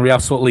Real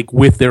Salt Lake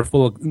with their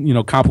full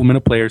complement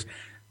of players.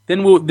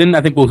 Then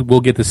I think we'll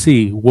get to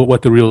see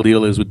what the real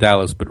deal is with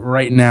Dallas. But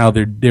right now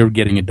they're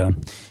getting it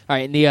done. All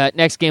right, in the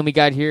next game we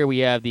got here, we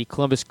have the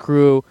Columbus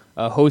Crew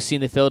hosting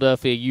the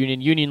Philadelphia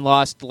Union. Union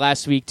lost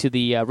last week to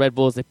the Red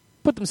Bulls. They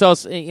put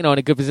themselves in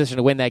a good position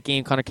to win that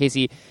game. Connor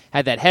Casey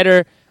had that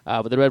header,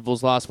 but the Red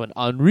Bulls lost when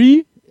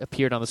Henry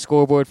appeared on the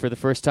scoreboard for the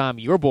first time.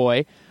 Your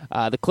boy,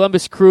 the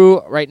Columbus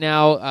Crew, right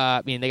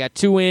now. They got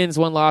 2 wins,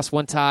 1 loss,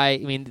 1 tie. I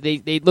mean,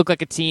 they look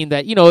like a team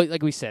that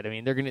like we said. I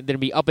mean, they're gonna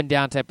be up and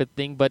down type of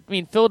thing. But I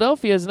mean,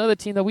 Philadelphia is another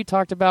team that we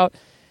talked about.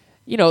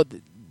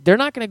 They're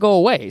not going to go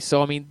away.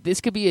 So I mean, this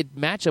could be a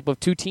matchup of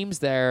 2 teams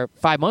there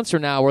 5 months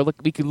from now, where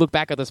we could look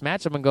back at this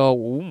matchup and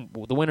go,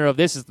 the winner of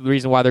this is the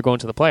reason why they're going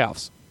to the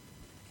playoffs.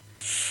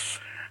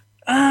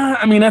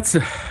 I mean,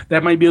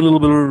 that might be a little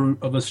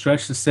bit of a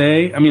stretch to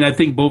say. I mean, I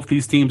think both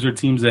these teams are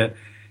teams that,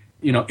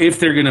 if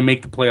they're going to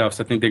make the playoffs,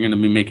 I think they're going to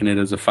be making it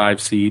as a 5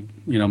 seed.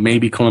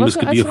 Maybe Columbus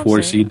could be a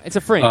 4 seed. It's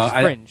a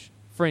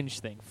fringe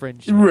thing.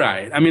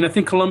 Right. I mean, I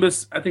think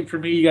Columbus. I think for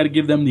me, you got to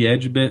give them the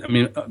edge a bit. I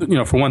mean,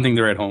 for one thing,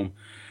 they're at home,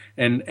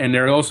 and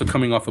they're also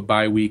coming off a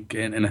bye week,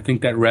 and I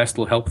think that rest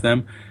will help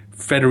them.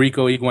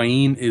 Federico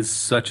Higuain is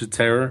such a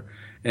terror.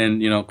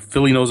 And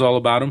Philly knows all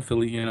about him.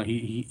 Philly,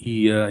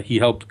 he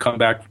helped come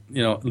back,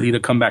 lead a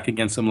comeback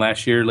against them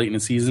last year, late in the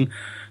season.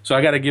 So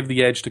I got to give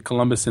the edge to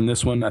Columbus in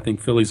this one. I think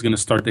Philly's going to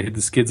start to hit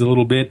the skids a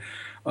little bit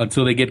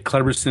until they get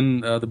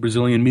Cleberson, the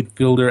Brazilian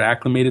midfielder,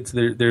 acclimated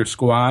to their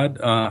squad.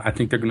 I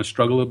think they're going to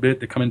struggle a bit.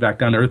 They're coming back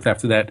down to earth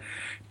after that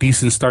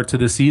decent start to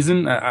the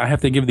season. I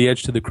have to give the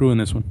edge to the Crew in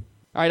this one.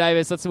 All right,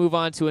 Ivis, let's move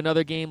on to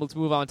another game. Let's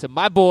move on to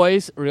my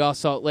boys, Real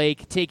Salt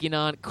Lake, taking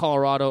on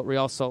Colorado.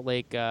 Real Salt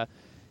Lake.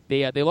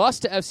 They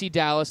lost to FC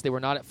Dallas. They were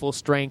not at full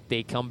strength.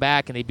 They come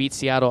back and they beat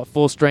Seattle at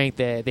full strength.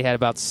 They had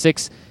about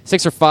six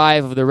or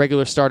 5 of their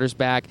regular starters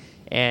back,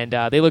 and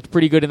they looked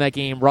pretty good in that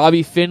game.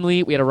 Robbie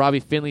Finley, we had a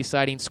Robbie Finley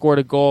sighting, scored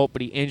a goal,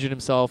 but he injured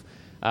himself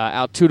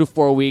out 2 to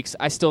 4 weeks.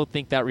 I still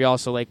think that Real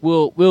Salt Lake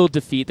will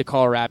defeat the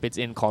Colorado Rapids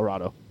in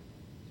Colorado.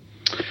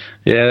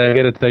 Yeah, I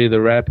got to tell you,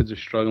 the Rapids are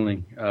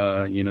struggling.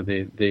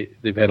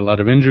 They've had a lot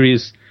of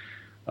injuries.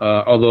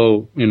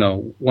 Although,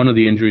 one of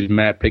the injuries,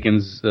 Matt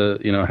Pickens,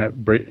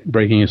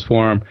 breaking his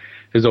forearm,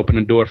 has opened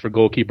the door for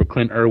goalkeeper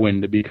Clint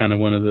Irwin to be kind of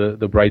one of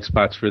the bright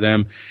spots for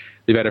them.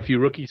 They've had a few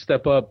rookies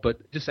step up,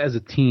 but just as a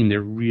team,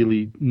 they're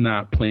really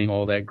not playing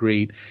all that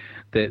great.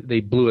 They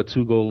blew a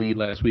 2-goal lead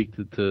last week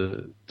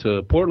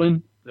to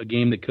Portland, a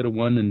game they could have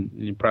won and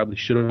you probably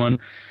should have won.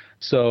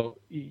 So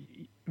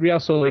Real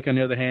Salt Lake, on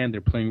the other hand,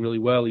 they're playing really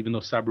well. Even though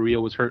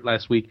Sabarillo was hurt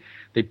last week,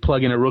 they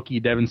plug in a rookie,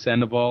 Devin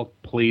Sandoval,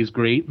 plays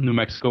great. New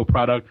Mexico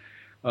product,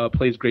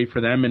 plays great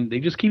for them, and they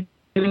just keep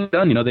getting it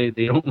done.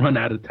 They don't run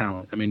out of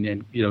talent. I mean,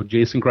 and,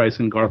 Jason Kreis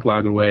and Garth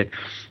Lagerwey,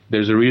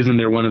 there's a reason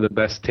they're one of the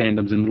best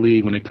tandems in the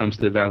league when it comes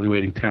to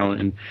evaluating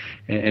talent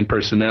and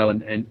personnel.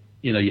 And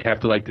you have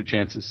to like their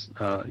chances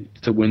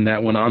to win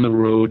that one on the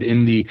road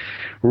in the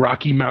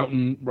Rocky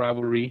Mountain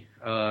rivalry.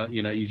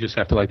 You just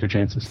have to like their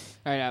chances.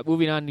 All right,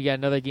 moving on, you got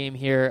another game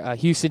here.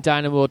 Houston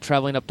Dynamo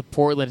traveling up to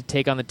Portland to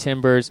take on the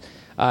Timbers.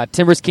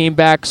 Timbers came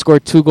back,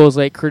 scored 2 goals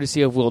late,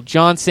 courtesy of Will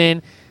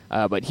Johnson.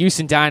 But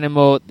Houston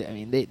Dynamo, I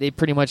mean, they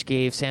pretty much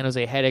gave San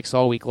Jose headaches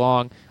all week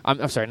long.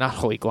 I'm sorry, not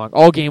all week long,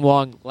 all game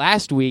long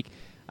last week.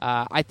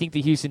 I think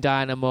the Houston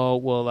Dynamo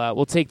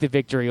will take the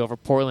victory over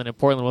Portland, and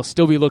Portland will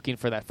still be looking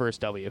for that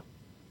first W.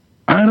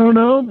 I don't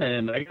know,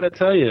 man. I gotta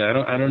tell you, I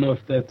don't know if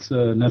that's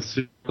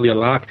necessarily a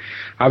lock.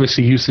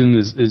 Obviously, Houston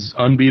is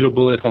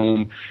unbeatable at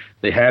home.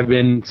 They have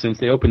been since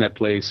they opened that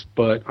place,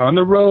 but on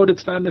the road,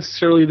 it's not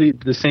necessarily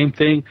the same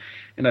thing.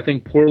 And I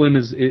think Portland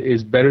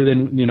is better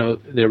than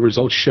their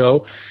results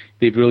show.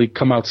 They've really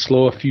come out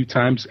slow a few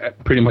times.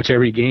 At pretty much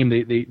every game,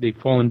 they've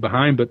fallen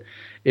behind, but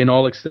in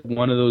all except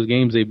one of those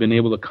games, they've been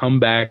able to come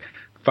back,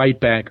 fight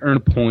back, earn a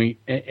point,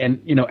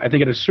 and I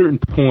think at a certain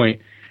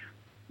point,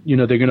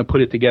 they're going to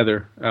put it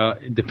together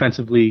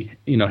defensively.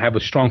 Have a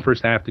strong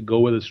first half to go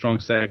with a strong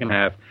second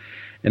half.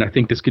 And I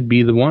think this could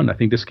be the one. I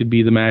think this could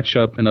be the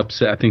matchup and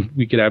upset. I think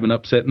we could have an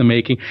upset in the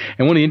making.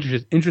 And one of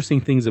the interesting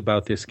things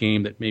about this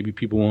game that maybe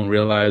people won't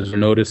realize or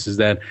notice is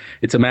that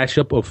it's a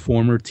matchup of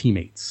former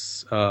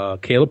teammates.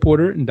 Caleb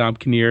Porter and Dom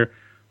Kinnear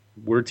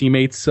were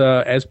teammates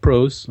as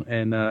pros,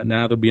 and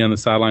now they'll be on the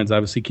sidelines.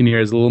 Obviously, Kinnear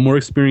has a little more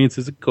experience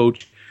as a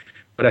coach.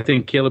 But I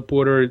think Caleb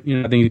Porter,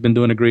 I think he's been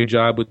doing a great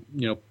job with,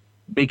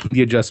 making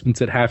the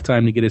adjustments at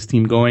halftime to get his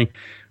team going.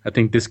 I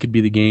think this could be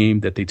the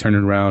game that they turn it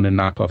around and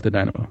knock off the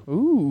Dynamo.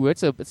 Ooh,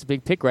 that's a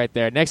big pick right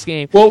there. Next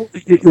game. Well,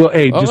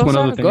 hey, just one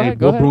other thing. Go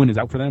ahead. Will Bruin is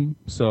out for them,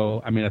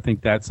 so I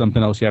think that's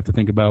something else you have to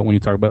think about when you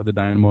talk about the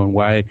Dynamo and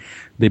why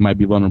they might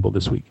be vulnerable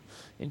this week.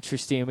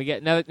 Interesting. We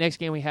get next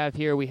game we have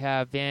here. We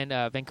have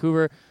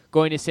Vancouver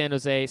going to San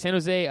Jose. San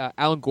Jose,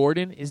 Alan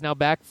Gordon is now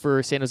back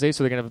for San Jose,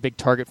 so they're going to have a big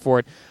target for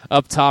it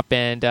up top.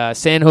 And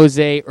San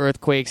Jose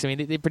Earthquakes, I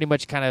mean, they pretty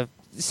much kind of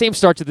same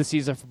start to the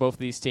season for both of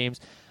these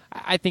teams.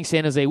 I think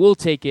San Jose will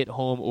take it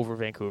home over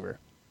Vancouver.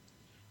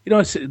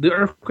 The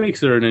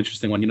Earthquakes are an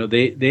interesting one.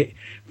 They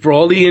for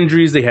all the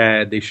injuries they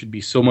had, they should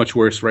be so much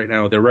worse right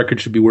now. Their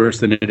record should be worse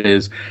than it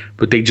is,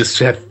 but they just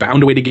have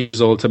found a way to get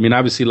results. I mean,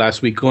 obviously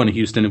last week going to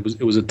Houston,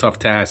 it was a tough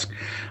task.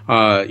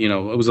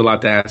 It was a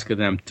lot to ask of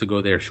them to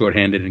go there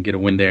shorthanded and get a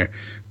win there.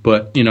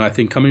 But I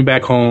think coming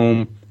back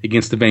home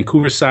against the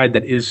Vancouver side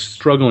that is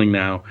struggling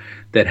now,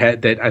 that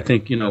I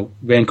think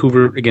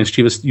Vancouver against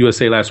Chivas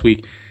USA last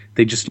week,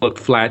 they just looked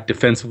flat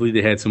defensively.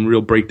 They had some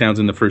real breakdowns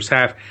in the first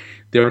half.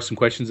 There are some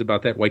questions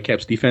about that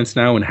Whitecaps defense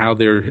now and how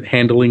they're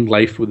handling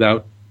life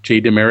without Jay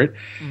Demerit.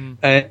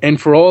 Mm-hmm.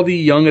 And for all the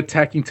young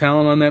attacking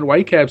talent on that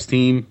Whitecaps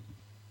team,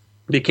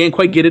 they can't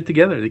quite get it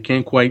together. They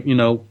can't quite,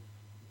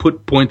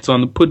 put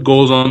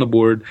goals on the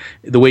board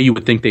the way you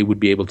would think they would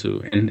be able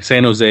to. And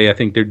San Jose, I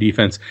think their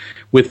defense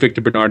with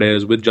Victor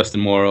Bernardez, with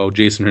Justin Morrow,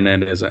 Jason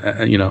Hernandez,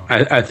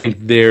 I think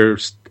they're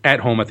at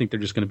home. I think they're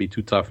just going to be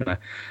too tough, and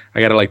I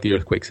got to like the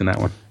Earthquakes in that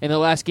one. In the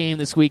last game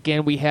this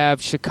weekend, we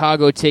have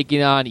Chicago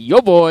taking on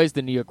your boys,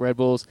 the New York Red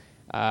Bulls.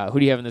 Who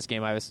do you have in this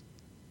game, Ives?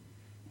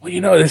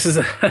 Well, this is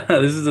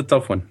a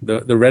tough one.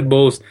 The Red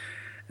Bulls.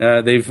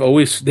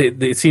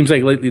 It seems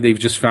like lately they've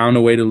just found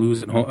a way to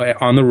lose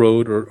on the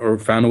road or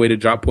found a way to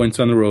drop points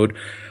on the road.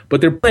 But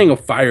they're playing a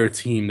Fire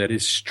team that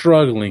is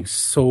struggling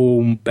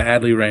so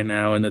badly right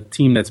now, and the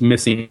team that's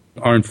missing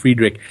Arne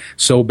Friedrich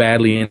so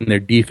badly in their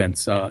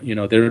defense.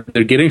 They're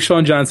getting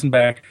Sean Johnson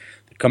back.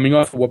 They're coming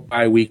off a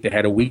bye week. They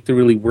had a week to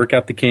really work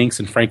out the kinks,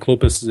 and Frank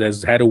Lopez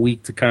has had a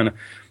week to kind of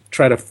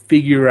try to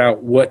figure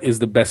out what is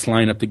the best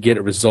lineup to get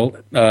a result,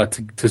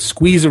 to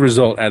squeeze a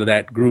result out of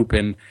that group.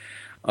 And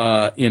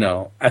I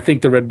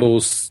think the Red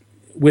Bulls,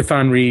 with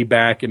Henry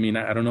back, I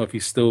don't know if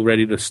he's still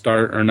ready to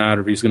start or not,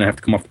 or if he's going to have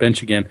to come off the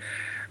bench again.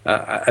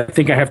 I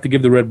think I have to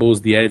give the Red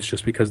Bulls the edge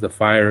just because the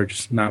Fire are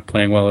just not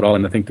playing well at all,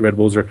 and I think the Red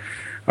Bulls are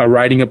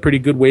riding a pretty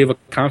good wave of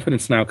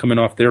confidence now, coming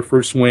off their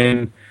first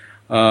win.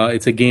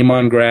 It's a game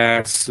on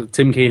grass.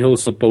 Tim Cahill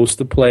is supposed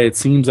to play. It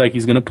seems like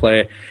he's going to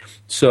play.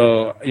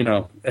 So,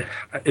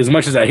 as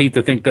much as I hate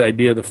to think the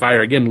idea of the Fire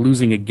again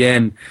losing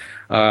again,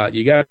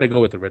 you got to go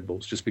with the Red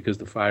Bulls just because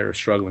the Fire are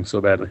struggling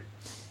so badly.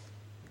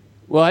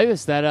 Well, I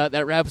guess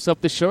that wraps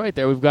up the show right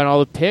there. We've got all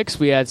the picks.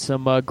 We had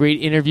some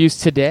great interviews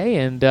today,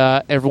 and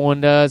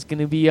everyone is going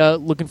to be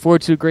looking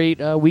forward to a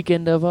great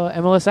weekend of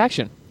MLS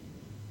action.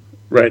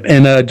 Right,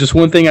 and just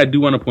one thing I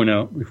do want to point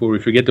out before we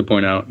forget to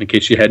point out, in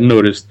case you hadn't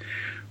noticed,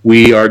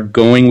 we are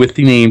going with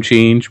the name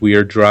change. We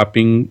are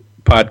dropping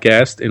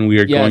podcast, and we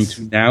are going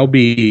to now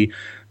be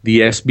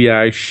the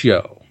SBI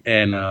Show.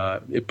 And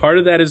part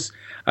of that is,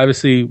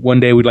 obviously, one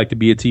day we'd like to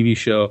be a TV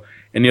show,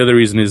 and the other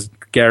reason is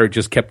Garrett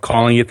just kept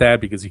calling it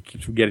that because he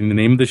keeps forgetting the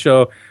name of the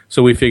show.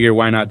 So we figure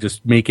why not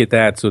just make it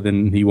that so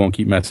then he won't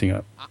keep messing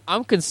up.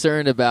 I'm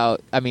concerned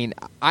about,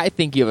 I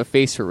think you have a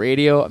face for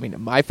radio.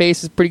 My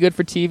face is pretty good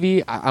for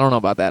TV. I don't know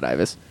about that,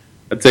 Ivis.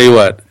 I'll tell you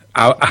what,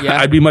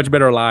 I'd be much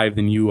better live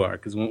than you are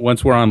because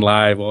once we're on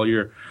live, all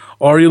your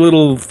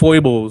little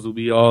foibles will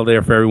be all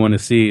there for everyone to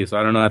see. So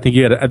I don't know. I think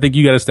you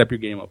got to step your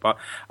game up.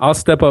 I'll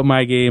step up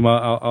my game.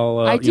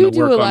 I do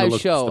work a on live the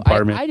show.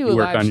 department. I do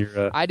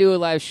a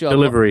live show.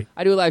 Delivery.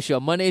 I do a live show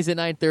Mondays at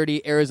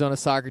 9:30. Arizona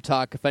Soccer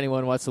Talk. If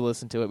anyone wants to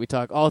listen to it, we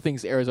talk all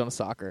things Arizona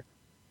soccer.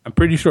 I'm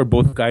pretty sure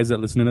both guys that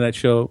listen to that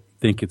show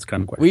think it's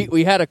kind of questionable.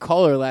 We had a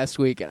caller last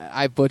week. And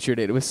I butchered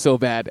it. It was so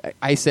bad.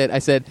 I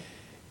said.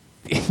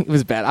 It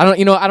was bad. I don't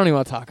even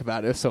want to talk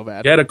about it. It was so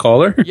bad. You had a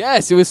caller?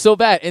 Yes, it was so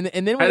bad.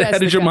 And then how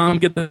did your mom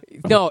get the?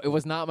 No, it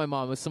was not my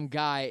mom. It was some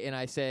guy. And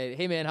I said,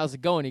 "Hey man, how's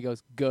it going?" He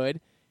goes,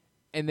 "Good."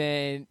 And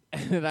then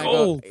I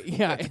go,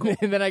 "Yeah."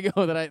 And then I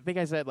go, "That I think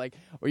I said like,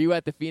 were you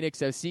at the Phoenix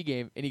FC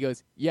game?" And he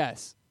goes,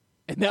 "Yes."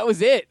 And that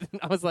was it.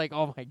 I was like,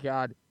 "Oh my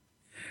god."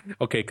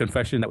 Okay,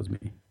 confession. That was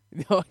me.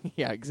 No,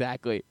 yeah,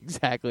 exactly.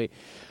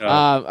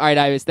 All right,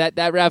 Ivis.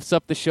 That wraps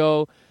up the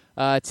show.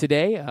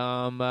 Today,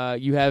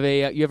 you have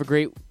a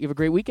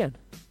great weekend.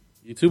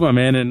 You too, my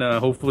man, and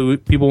hopefully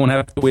people won't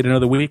have to wait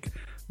another week.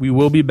 We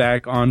will be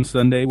back on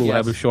Sunday. We'll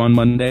have a show on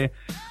Monday.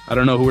 I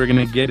don't know who we're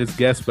gonna get as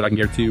guests, but I can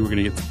guarantee you we're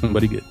gonna get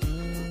somebody good.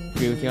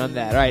 Agree with you on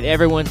that. All right,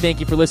 everyone,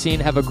 thank you for listening.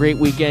 Have a great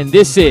weekend.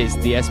 This is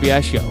the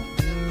SBI Show.